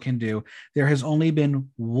Jimbo can do. There has only been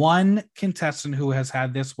one contestant who has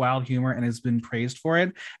had this wild humor and has been praised for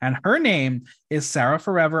it, and her name is Sarah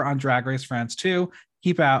Forever on Drag Race France 2.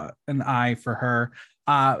 Keep out an eye for her.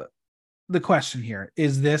 The question here,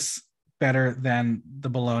 is this better than the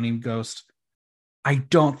baloney ghost? I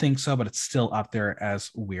don't think so, but it's still up there as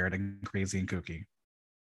weird and crazy and kooky.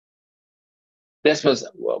 This was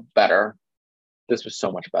better. This was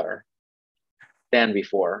so much better than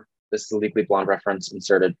before. This is a Legally Blonde reference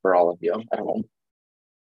inserted for all of you at home.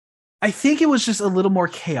 I think it was just a little more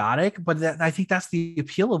chaotic, but I think that's the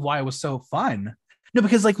appeal of why it was so fun. No,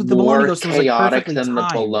 because like with the baloney ghost, it was like perfectly timed. The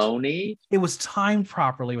baloney. It was timed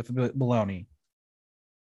properly with the baloney.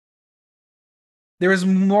 There is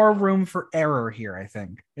more room for error here, I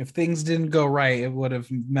think. If things didn't go right, it would have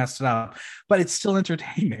messed it up. But it's still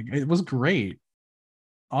entertaining. It was great.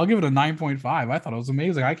 I'll give it a 9.5. I thought it was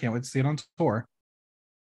amazing. I can't wait to see it on tour.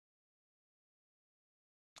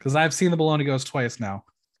 Because I've seen the baloney ghost twice now.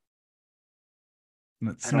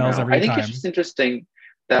 And it smells every time. I think it's just interesting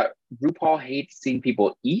that RuPaul hates seeing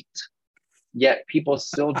people eat, yet people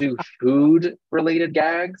still do food-related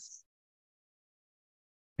gags.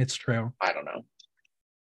 It's true. I don't know.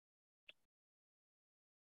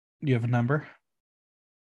 Do you have a number?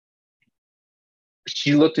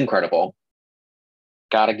 She looked incredible.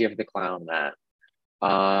 Gotta give the clown that.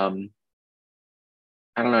 I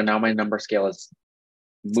don't know. Now my number scale is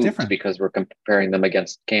moved because we're comparing them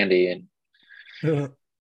against Candy, and it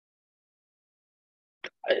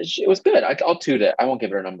was good. I'll toot it. I won't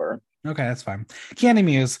give her a number. Okay, that's fine. Candy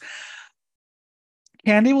Muse.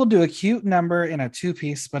 Candy will do a cute number in a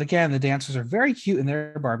two-piece, but again, the dancers are very cute in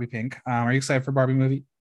their Barbie pink. Are you excited for Barbie movie?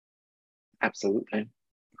 Absolutely.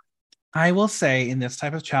 I will say in this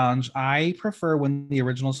type of challenge, I prefer when the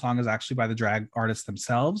original song is actually by the drag artists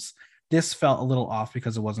themselves. This felt a little off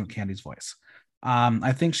because it wasn't Candy's voice.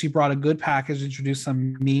 I think she brought a good package, introduced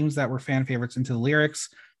some memes that were fan favorites into the lyrics.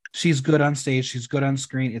 She's good on stage. She's good on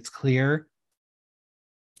screen. It's clear.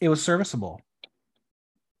 It was serviceable.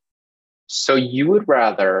 So you would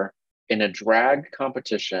rather, in a drag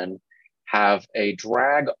competition, have a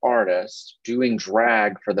drag artist doing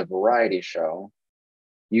drag for the variety show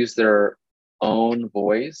use their own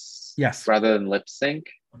voice, yes, rather than lip sync?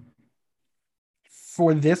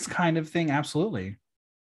 For this kind of thing, absolutely.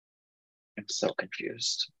 I'm so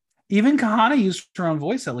confused. Even Kahanna used her own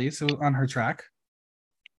voice, at least on her track.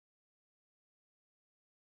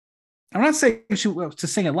 I'm not saying to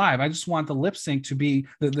sing it live. I just want the lip sync to be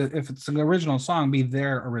if it's an original song, be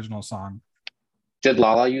their original song. Did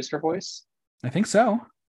Lala use her voice? I think so.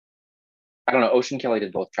 I don't know. Ocean Kelly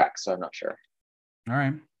did both tracks, so I'm not sure. All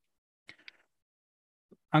right.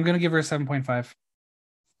 I'm going to give her a 7.5.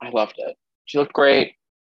 I loved it. She looked great.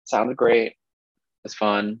 Sounded great. It was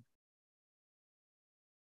fun.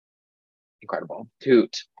 Incredible.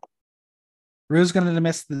 Toot. Rue's going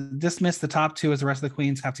to dismiss the top two as the rest of the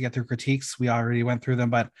queens have to get their critiques. We already went through them,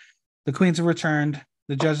 but the queens have returned.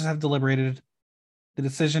 The judges have deliberated. The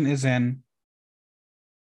decision is in.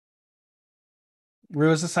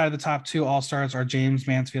 Rue has decided the top two all-stars are James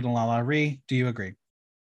Mansfield and Lala Ri. Do you agree?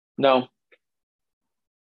 No.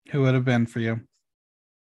 Who would have been for you?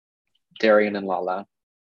 Darian and Lala.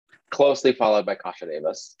 Closely followed by Kasha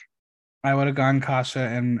Davis. I would have gone Kasha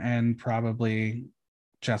and probably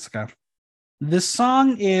Jessica. This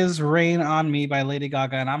song is Rain on Me by Lady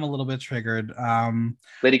Gaga, and I'm a little bit triggered.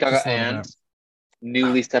 Lady Gaga and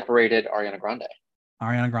newly separated Ariana Grande.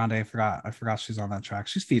 Ariana Grande, I forgot she's on that track.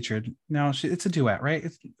 She's featured. No, it's a duet, right?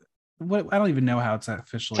 what, I don't even know how it's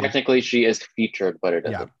officially. Technically, she is featured, but it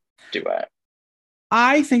is Yeah. a duet.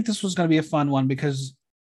 I think this was going to be a fun one because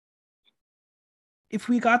if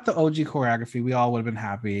we got the OG choreography, we all would have been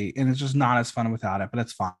happy, and it's just not as fun without it, but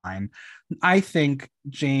it's fine. I think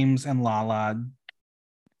James and Lala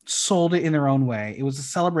sold it in their own way. It was a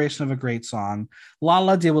celebration of a great song.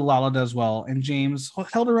 Lala did what Lala does well, and James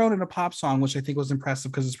held her own in a pop song, which I think was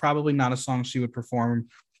impressive because it's probably not a song she would perform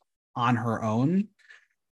on her own.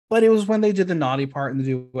 But it was when they did the naughty part in the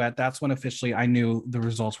duet, that's when officially I knew the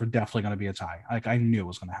results were definitely going to be a tie. Like I knew it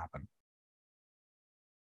was going to happen.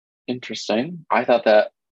 Interesting. I thought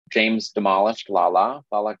that James demolished Lala.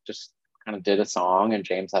 Lala just kind of did a song and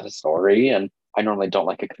James had a story. And I normally don't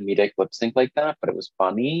like a comedic lip sync like that, but it was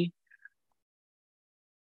funny.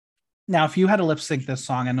 Now, if you had to lip sync this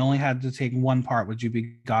song and only had to take one part, would you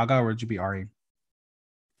be Gaga or would you be Ari?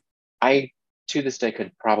 I, to this day,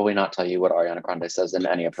 could probably not tell you what Ariana Grande says in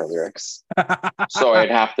any of her lyrics. So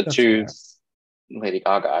I'd have to choose Lady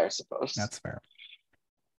Gaga, I suppose. That's fair.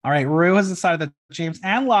 All right, Rue has decided that James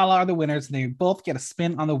and Lala are the winners, and they both get a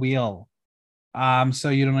spin on the wheel. So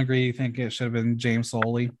you don't agree? You think it should have been James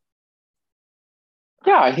solely?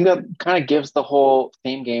 Yeah, I think that kind of gives the whole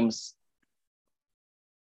Fame Games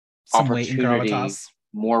Some weight in opportunity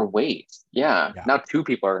more weight. Yeah. Now two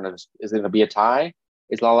people are gonna. Is it gonna be a tie?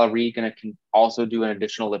 Is Lala Ree gonna also do an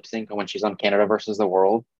additional lip sync when she's on Canada versus the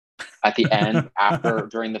World? At the end,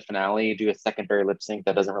 during the finale, do a secondary lip sync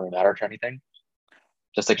that doesn't really matter to anything,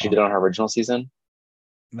 just like she did on her original season.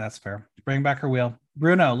 That's fair. Bring back her wheel.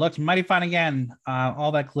 Bruno looks mighty fine again.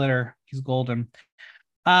 All that glitter. He's golden.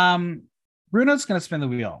 Bruno's gonna spin the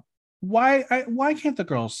wheel. Why can't the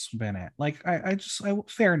girls spin it? Like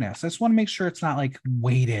fairness. I just want to make sure it's not like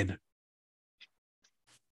weighted.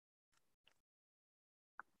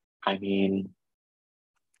 I mean,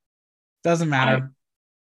 doesn't matter.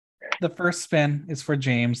 The first spin is for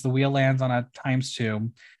James. The wheel lands on a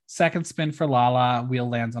 ×2. Second spin for Lala. Wheel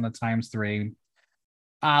lands on a ×3.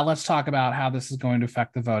 Let's talk about how this is going to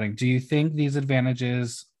affect the voting. Do you think these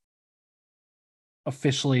advantages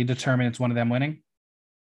officially determine it's one of them winning?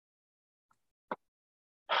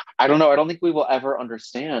 I don't know. I don't think we will ever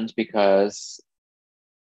understand because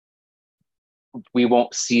we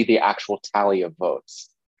won't see the actual tally of votes.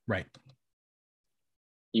 Right.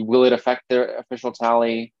 Will it affect the official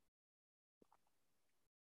tally?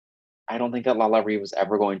 I don't think that Lala Ree was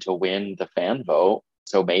ever going to win the fan vote.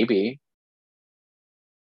 So maybe.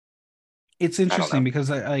 It's interesting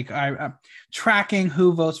because I'm tracking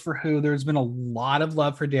who votes for who. There's been a lot of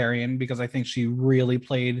love for Darian because I think she really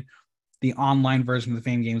played the online version of the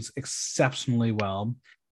Fame Games exceptionally well.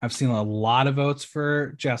 I've seen a lot of votes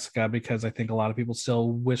for Jessica because I think a lot of people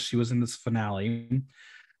still wish she was in this finale.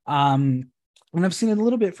 And I've seen it a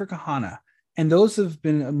little bit for Kahana. And those have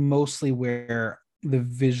been mostly where the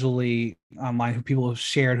visually online who people have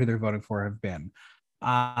shared who they're voting for have been.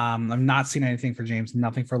 I've not seen anything for James,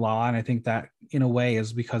 nothing for Lala, and I think that in a way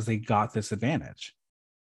is because they got this advantage.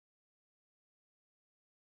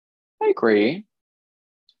 I agree.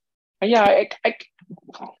 Yeah, I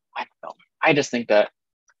don't know. I just think that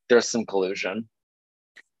there's some collusion.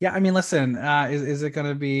 Yeah, I mean, listen, is it going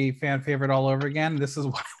to be fan favorite all over again? This is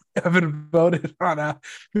why we haven't voted on a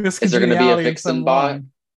Miss Is there going to be a Congeniality Vixen bot?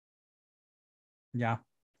 Yeah.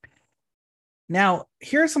 Now,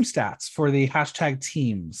 here are some stats for the hashtag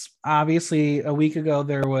teams. Obviously, a week ago,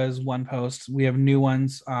 there was one post. We have new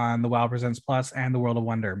ones on the WoW Presents Plus and the World of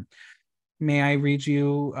Wonder. May I read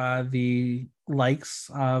you the likes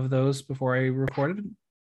of those before I recorded?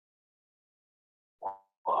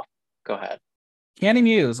 Go ahead. Candy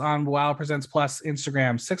Muse on WoW Presents Plus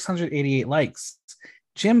Instagram, 688 likes.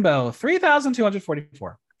 Jimbo,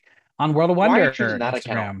 3,244. On World of Wonder Why are you choosing that Instagram.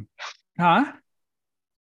 Account? Huh?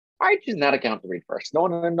 Why are you choosing that account to read first? No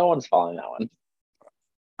one's following that one.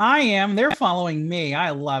 I am. They're following me.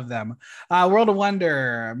 I love them. World of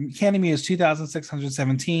Wonder, Candy Muse,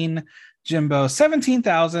 2,617. Jimbo,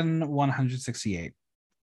 17,168.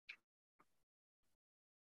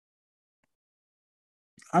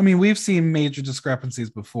 I mean, we've seen major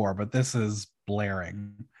discrepancies before, but this is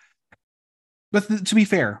blaring. But to be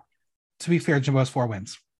fair, Jimbo has 4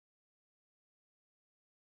 wins.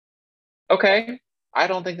 Okay. I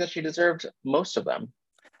don't think that she deserved most of them.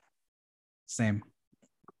 Same.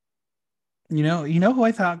 You know who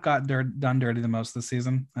I thought got done dirty the most this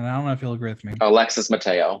season? And I don't know if you'll agree with me. Alexis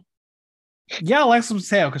Mateo. Yeah, Alexis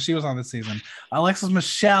Mateo, because she was on this season. Alexis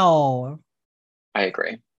Michelle. I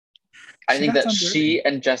agree. I think that she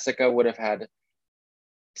and Jessica would have had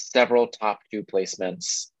several top 2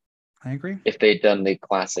 placements. I agree. If they'd done the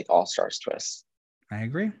classic All Stars twist. I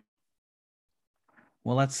agree.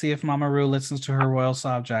 Well, let's see if Mama Ru listens to her royal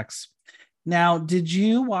subjects. Now, did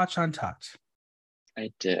you watch Untucked?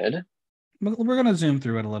 I did. We're going to zoom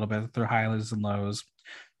through it a little bit through highs and lows.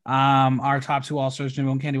 Our top two All-Stars,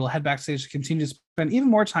 Jimbo and Candy, will head backstage to continue to spend even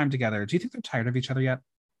more time together. Do you think they're tired of each other yet?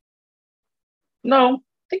 No, I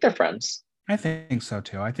think they're friends. I think so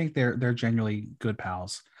too. I think they're genuinely good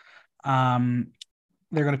pals.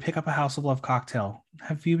 They're going to pick up a House of Love cocktail.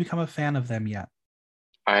 Have you become a fan of them yet?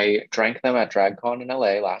 I drank them at DragCon in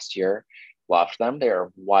LA last year. Loved them. They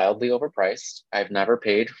are wildly overpriced. I've never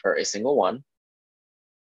paid for a single one.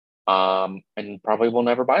 And probably will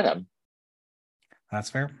never buy them. That's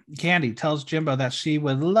fair. Candy tells Jimbo that she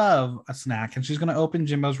would love a snack, and she's going to open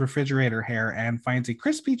Jimbo's refrigerator hair and finds a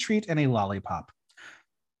crispy treat and a lollipop.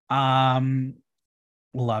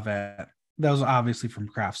 Love it. Those are obviously from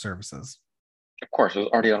craft services. Of course, it was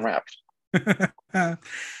already unwrapped.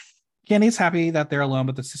 Candy's happy that they're alone,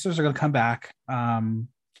 but the sisters are going to come back.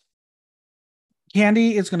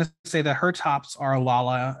 Candy is going to say that her tops are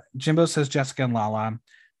Lala. Jimbo says Jessica and Lala.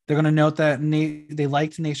 They're going to note that they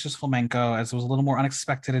liked Nacia's flamenco as it was a little more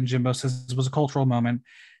unexpected, and Jimbo says it was a cultural moment.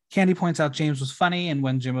 Candy points out James was funny, and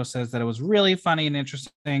when Jimbo says that it was really funny and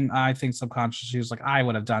interesting, I think subconsciously she was like, I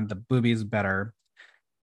would have done the boobies better.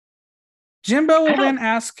 Jimbo will then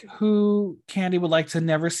ask who Candy would like to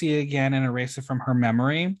never see again and erase it from her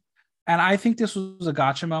memory. And I think this was a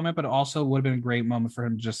gotcha moment, but also would have been a great moment for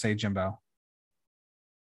him to just say Jimbo.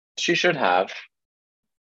 She should have.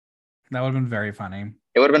 That would have been very funny.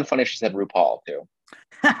 It would have been funny if she said RuPaul too.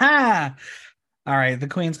 All right, the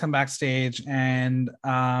queens come backstage, and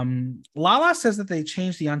Lala says that they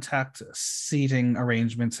changed the Untucked seating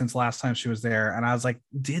arrangement since last time she was there. And I was like,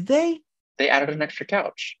 did they? They added an extra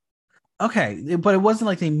couch. Okay, but it wasn't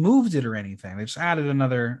like they moved it or anything. They just added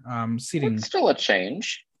another seating. It's still a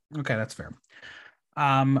change. Okay, that's fair.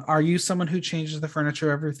 Are you someone who changes the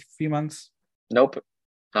furniture every few months? Nope,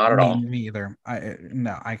 not at all. Me either.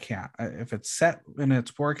 No, I can't. If it's set and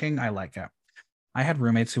it's working, I like it. I had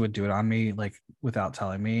roommates who would do it on me like without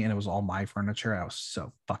telling me, and it was all my furniture. I was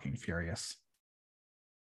so fucking furious.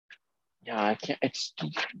 Yeah, I can't. It's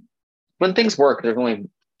when things work. There's only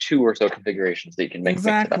 2 or so configurations that you can make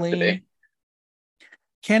Exactly. Mix it up to be.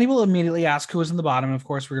 Candy will immediately ask who was in the bottom. Of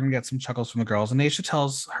course, we're going to get some chuckles from the girls. And Nacia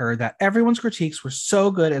tells her that everyone's critiques were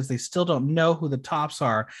so good as they still don't know who the tops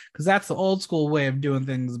are, because that's the old school way of doing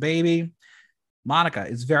things, baby. Monica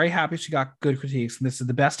is very happy she got good critiques, and this is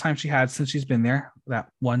the best time she had since she's been there, that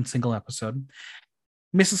one single episode.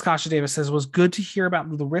 Mrs. Kasha Davis says it was good to hear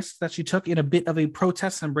about the risks that she took in a bit of a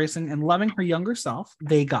protest, embracing and loving her younger self.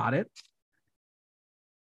 They got it.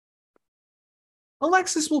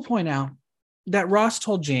 Alexis will point out that Ross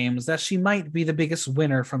told James that she might be the biggest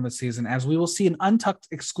winner from the season, as we will see an Untucked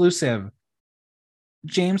exclusive.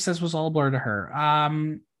 James says was all blur to her.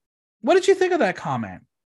 What did you think of that comment?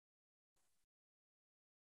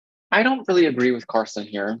 I don't really agree with Carson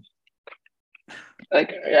here.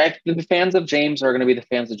 Like, the fans of James are going to be the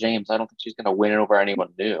fans of James. I don't think she's going to win over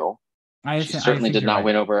anyone new. She certainly did not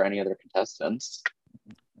win over any other contestants.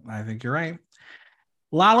 I think you're right.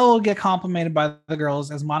 Lala will get complimented by the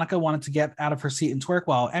girls as Monica wanted to get out of her seat and twerk,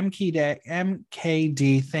 while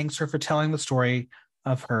MKD thanks her for telling the story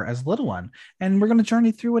of her as a little one. And we're going to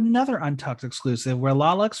journey through another Untucked exclusive where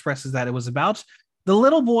Lala expresses that it was about the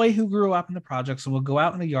little boy who grew up in the projects and would go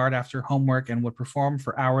out in the yard after homework and would perform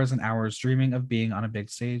for hours and hours, dreaming of being on a big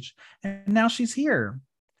stage. And now she's here.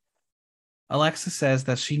 Alexis says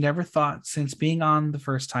that she never thought since being on the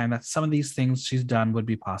first time that some of these things she's done would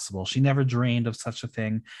be possible. She never dreamed of such a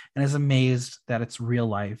thing and is amazed that it's real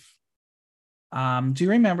life. Do you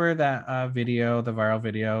remember that video, the viral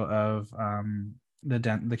video of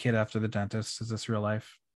the kid after the dentist? Is this real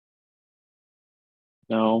life?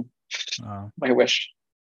 No. Oh. I wish.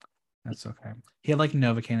 That's okay. He had like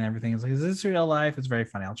Novocaine and everything. He's like, is this real life? It's very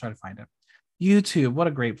funny. I'll try to find it. YouTube, what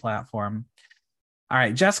a great platform. All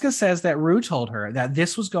right. Jessica says that Ru told her that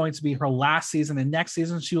this was going to be her last season, and next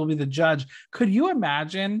season she will be the judge. Could you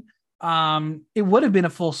imagine? It would have been a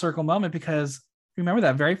full circle moment because remember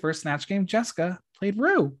that very first Snatch Game, Jessica played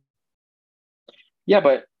Ru. Yeah,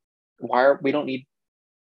 but we don't need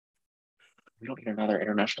another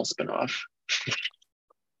international spinoff.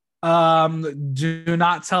 Do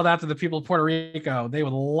not tell that to the people of Puerto Rico. They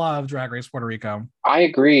would love Drag Race Puerto Rico. I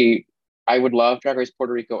agree. I would love Drag Race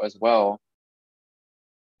Puerto Rico as well.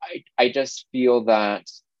 I just feel that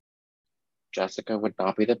Jessica would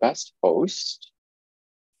not be the best host.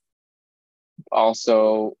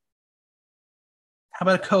 Also, how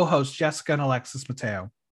about a co-host, Jessica and Alexis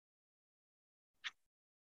Mateo?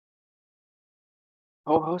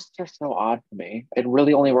 Co-hosts are so odd for me. It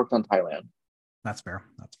really only worked on Thailand. That's fair.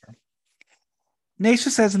 That's fair. Naisha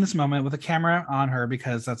says in this moment with a camera on her,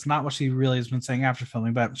 because that's not what she really has been saying after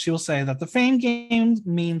filming, but she will say that the fame game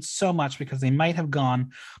means so much because they might have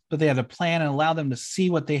gone, but they had a plan and allow them to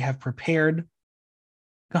see what they have prepared.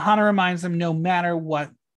 Kahana reminds them no matter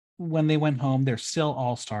what, when they went home, they're still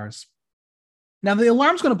all-stars. Now the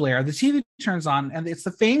alarm's going to blare, the TV turns on, and it's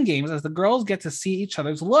the fame games as the girls get to see each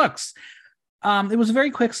other's looks. It was a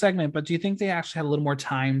very quick segment, but do you think they actually had a little more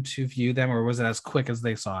time to view them, or was it as quick as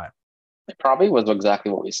they saw it? It probably was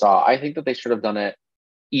exactly what we saw. I think that they should have done it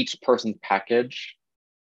each person's package,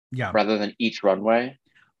 rather than each runway.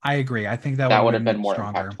 I agree. I think that would have been more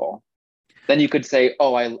impactful. Then you could say,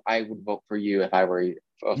 "Oh, I would vote for you if I were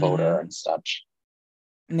a voter and such."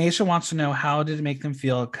 Naisha wants to know how did it make them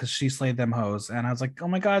feel because she slayed them hoes, and I was like, "Oh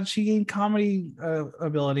my god, she gained comedy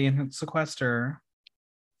ability in Sequester."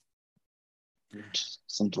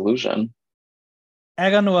 Some delusion.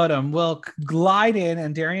 Ego Nwodim will glide in,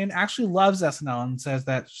 and Darian actually loves SNL and says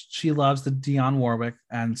that she loves the Dionne Warwick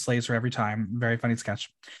and slays her every time. Very funny sketch.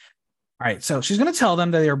 All right, so she's going to tell them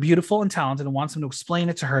that they are beautiful and talented and wants them to explain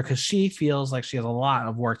it to her because she feels like she has a lot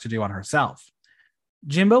of work to do on herself.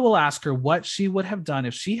 Jimbo will ask her what she would have done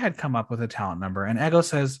if she had come up with a talent number, and Ego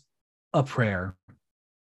says, a prayer.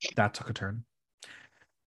 That took a turn.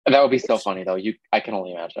 That would be so funny, though. I can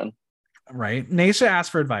only imagine. Right. Naisha asks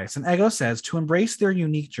for advice, and Ego says to embrace their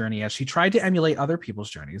unique journey as she tried to emulate other people's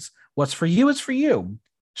journeys. What's for you is for you.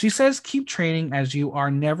 She says keep training as you are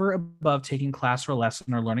never above taking class or a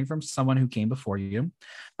lesson or learning from someone who came before you.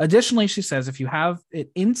 Additionally, she says if you have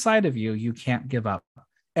it inside of you, you can't give up.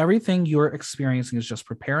 Everything you're experiencing is just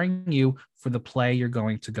preparing you for the play you're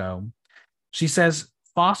going to go. She says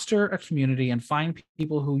foster a community and find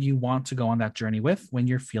people who you want to go on that journey with when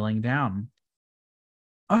you're feeling down.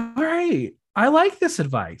 All right. I like this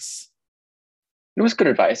advice. It was good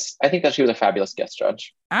advice. I think that she was a fabulous guest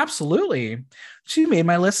judge. Absolutely. She made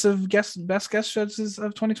my list of best guest judges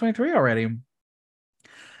of 2023 already.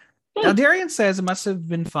 Now, Darian says it must have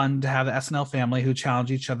been fun to have the SNL family who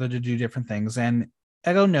challenge each other to do different things. And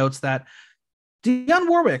Ego notes that Dionne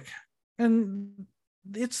Warwick, and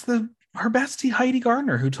it's her bestie Heidi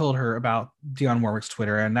Gardner who told her about Dionne Warwick's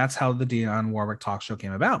Twitter, and that's how the Dionne Warwick talk show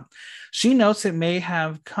came about. She notes it may not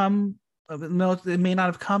have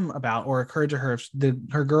come about or occurred to her if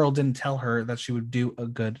her girl didn't tell her that she would do a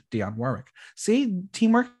good Dionne Warwick. See,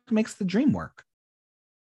 teamwork makes the dream work.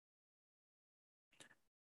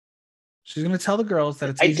 She's going to tell the girls that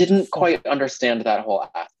it's. I didn't quite understand that whole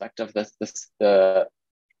aspect of the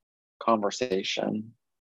conversation.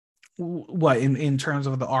 What in terms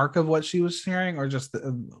of the arc of what she was sharing, or just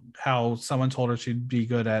how someone told her she'd be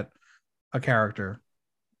good at a character?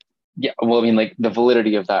 Yeah, well, I mean, like the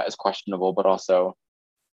validity of that is questionable, but also,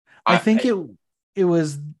 I think it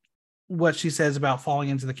was what she says about falling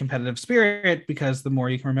into the competitive spirit, because the more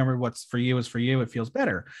you can remember what's for you is for you, it feels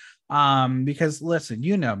better. Because listen,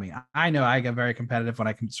 you know me, I know I get very competitive when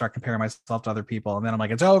I can start comparing myself to other people, and then I'm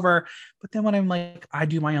like, it's over. But then when I'm like, I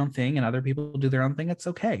do my own thing and other people do their own thing, it's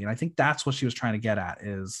okay. And I think that's what she was trying to get at,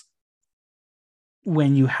 is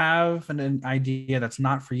when you have an idea that's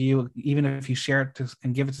not for you, even if you share it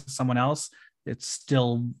and give it to someone else, it's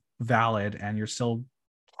still valid and you're still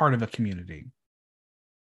part of a community.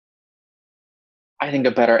 I think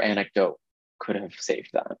a better anecdote could have saved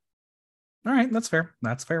that. All right, that's fair.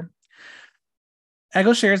 That's fair.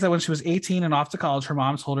 Ego shares that when she was 18 and off to college, her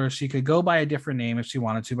mom told her she could go by a different name if she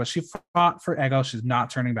wanted to, but she fought for Ego. She's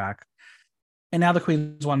not turning back. And now the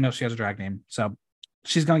queens want to know she has a drag name. So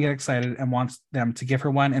she's going to get excited and wants them to give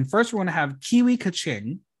her one. And first, we're going to have Kiwi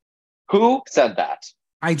Kaching. Who said that?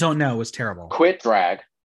 I don't know. It was terrible. Quit drag.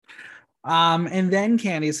 And then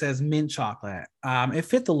Candy says mint chocolate. It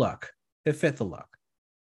fit the look. It fit the look.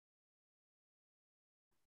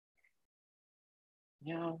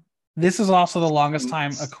 Yeah. This is also the longest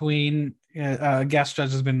time a queen, a guest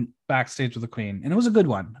judge, has been backstage with a queen, and it was a good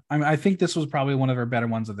one. I think this was probably one of her better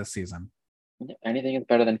ones of this season. Anything is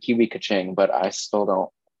better than Kiwi Kaching, but I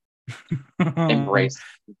still don't embrace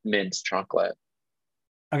mint chocolate.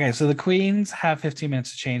 Okay, so the queens have 15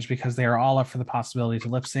 minutes to change because they are all up for the possibility to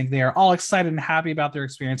lip sync. They are all excited and happy about their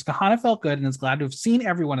experience. Kahana felt good and is glad to have seen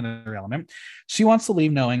everyone in their element. She wants to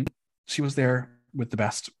leave knowing she was there with the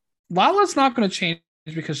best. Lala's not going to change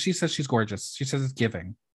because she says she's gorgeous. She says it's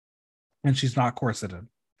giving, and she's not corseted.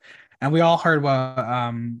 And we all heard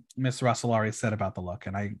what Miss Russell already said about the look,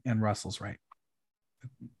 and Russell's right.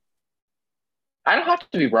 I don't have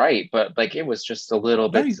to be right, but like it was just a little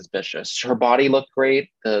bit suspicious. Her body looked great.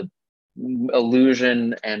 The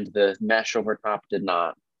illusion and the mesh over top did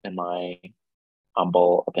not, in my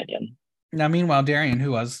humble opinion. Now, meanwhile, Darian,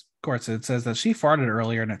 who was course, it says that she farted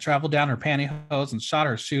earlier and it traveled down her pantyhose and shot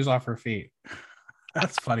her shoes off her feet.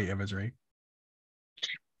 That's funny imagery.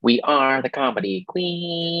 We are the comedy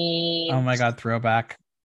queen. Oh my God, throwback.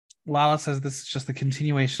 Lala says this is just the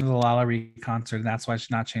continuation of the Lala Ree concert, and that's why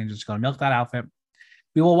she's not changing. She's going to milk that outfit.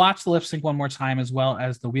 We will watch the lip sync one more time as well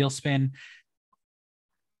as the wheel spin.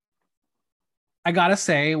 I gotta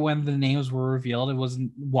say, when the names were revealed, it was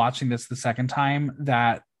watching this the second time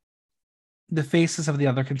that the faces of the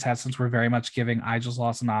other contestants were very much giving, I just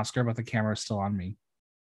lost an Oscar, but the camera is still on me.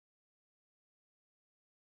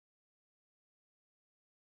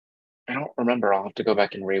 I don't remember. I'll have to go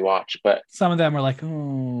back and rewatch, but some of them are like,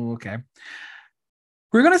 oh, okay.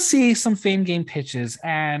 We're going to see some Fame Game pitches,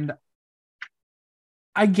 and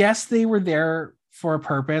I guess they were there for a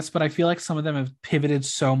purpose, but I feel like some of them have pivoted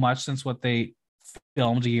so much since what they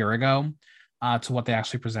filmed a year ago to what they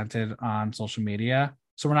actually presented on social media.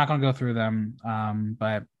 So we're not going to go through them,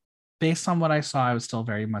 but based on what I saw, I was still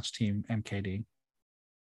very much team MKD.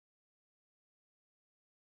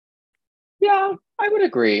 Yeah, I would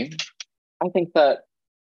agree. I think that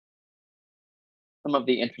some of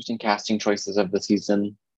the interesting casting choices of the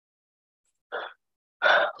season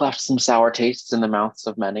left some sour tastes in the mouths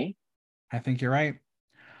of many. I think you're right.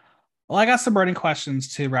 Well, I got some burning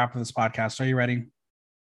questions to wrap up this podcast. Are you ready?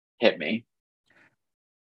 Hit me.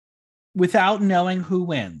 Without knowing who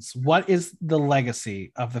wins, what is the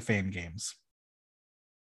legacy of the Fame Games?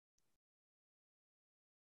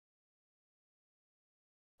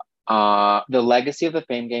 The legacy of the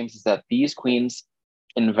Fame Games is that these queens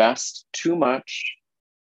invest too much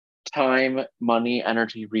time, money,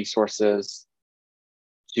 energy, resources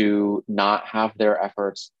to not have their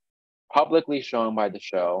efforts publicly shown by the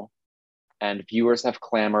show. And viewers have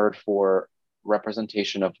clamored for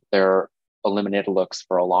representation of their eliminated looks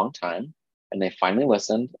for a long time. And they finally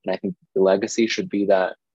listened. And I think the legacy should be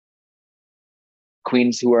that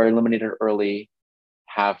queens who are eliminated early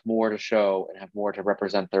have more to show and have more to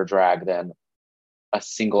represent their drag than a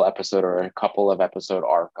single episode or a couple of episode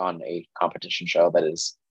arc on a competition show that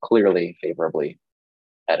is clearly favorably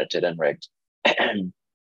edited and rigged.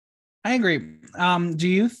 I agree. Do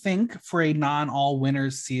you think for a non-all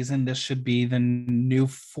winners season, this should be the new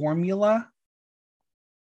formula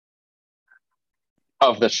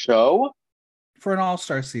of the show? For an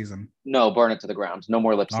all-star season? No, burn it to the ground. No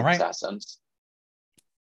more lip sync assassins.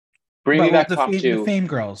 Bring me back top two. The Fame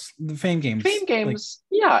girls, the Fame Games. Fame Games,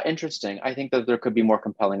 yeah, interesting. I think that there could be more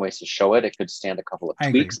compelling ways to show it. It could stand a couple of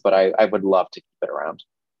tweaks, but I would love to keep it around.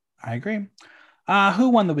 I agree. Who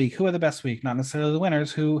won the week? Who had the best week? Not necessarily the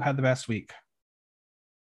winners. Who had the best week?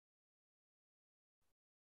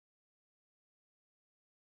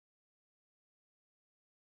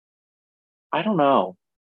 I don't know.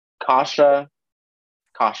 Kasha.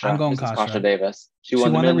 I'm going Kasha Davis. She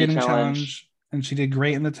won the reading challenge, and she did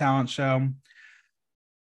great in the talent show.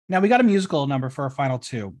 Now we got a musical number for our final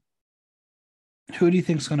two. Who do you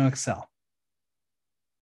think is going to excel?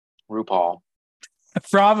 RuPaul.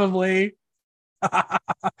 Probably.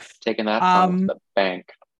 Taking that from the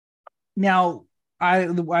bank. Now, I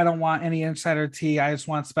don't want any insider tea. I just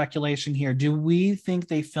want speculation here. Do we think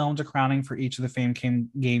they filmed a crowning for each of the Fame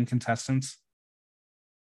Game contestants?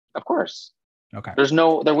 Of course. Okay.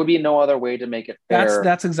 There would be no other way to make it fair.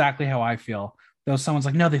 That's exactly how I feel. Though someone's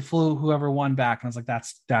like, no, they flew whoever won back. And I was like,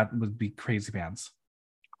 that would be crazy pants.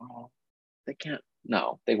 Oh, they can't.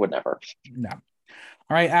 No, they would never. No. All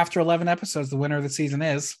right. After 11 episodes, the winner of the season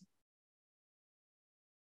is.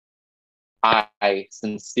 I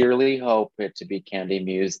sincerely hope it to be Kandy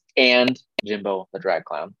Muse and Jimbo the drag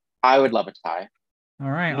clown. I would love a tie. All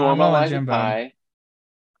right. Normalize Jimbo. Tie.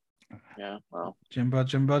 Yeah, well.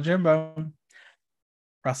 Jimbo.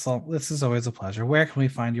 Russell, this is always a pleasure. Where can we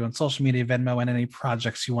find you on social media, Venmo, and any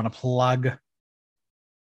projects you want to plug?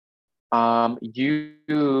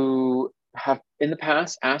 You have in the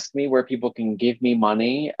past asked me where people can give me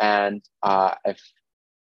money, and if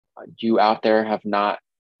you out there have not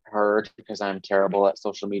heard, because I'm terrible at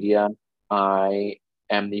social media, I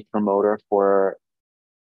am the promoter for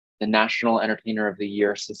the National Entertainer of the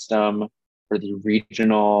Year system for the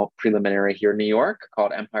regional preliminary here in New York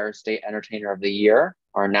called Empire State Entertainer of the Year.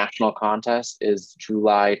 Our national contest is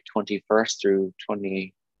July 21st through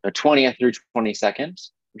 20th through 22nd,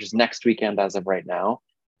 which is next weekend as of right now.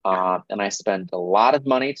 And I spend a lot of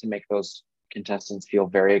money to make those contestants feel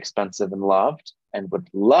very expensive and loved, and would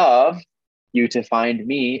love you to find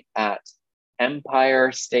me at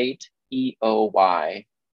Empire State EOY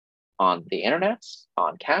on the internet,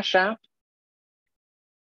 on Cash App.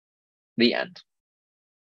 The end.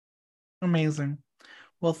 Amazing.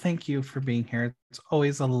 Well, thank you for being here. It's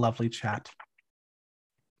always a lovely chat.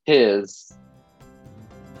 his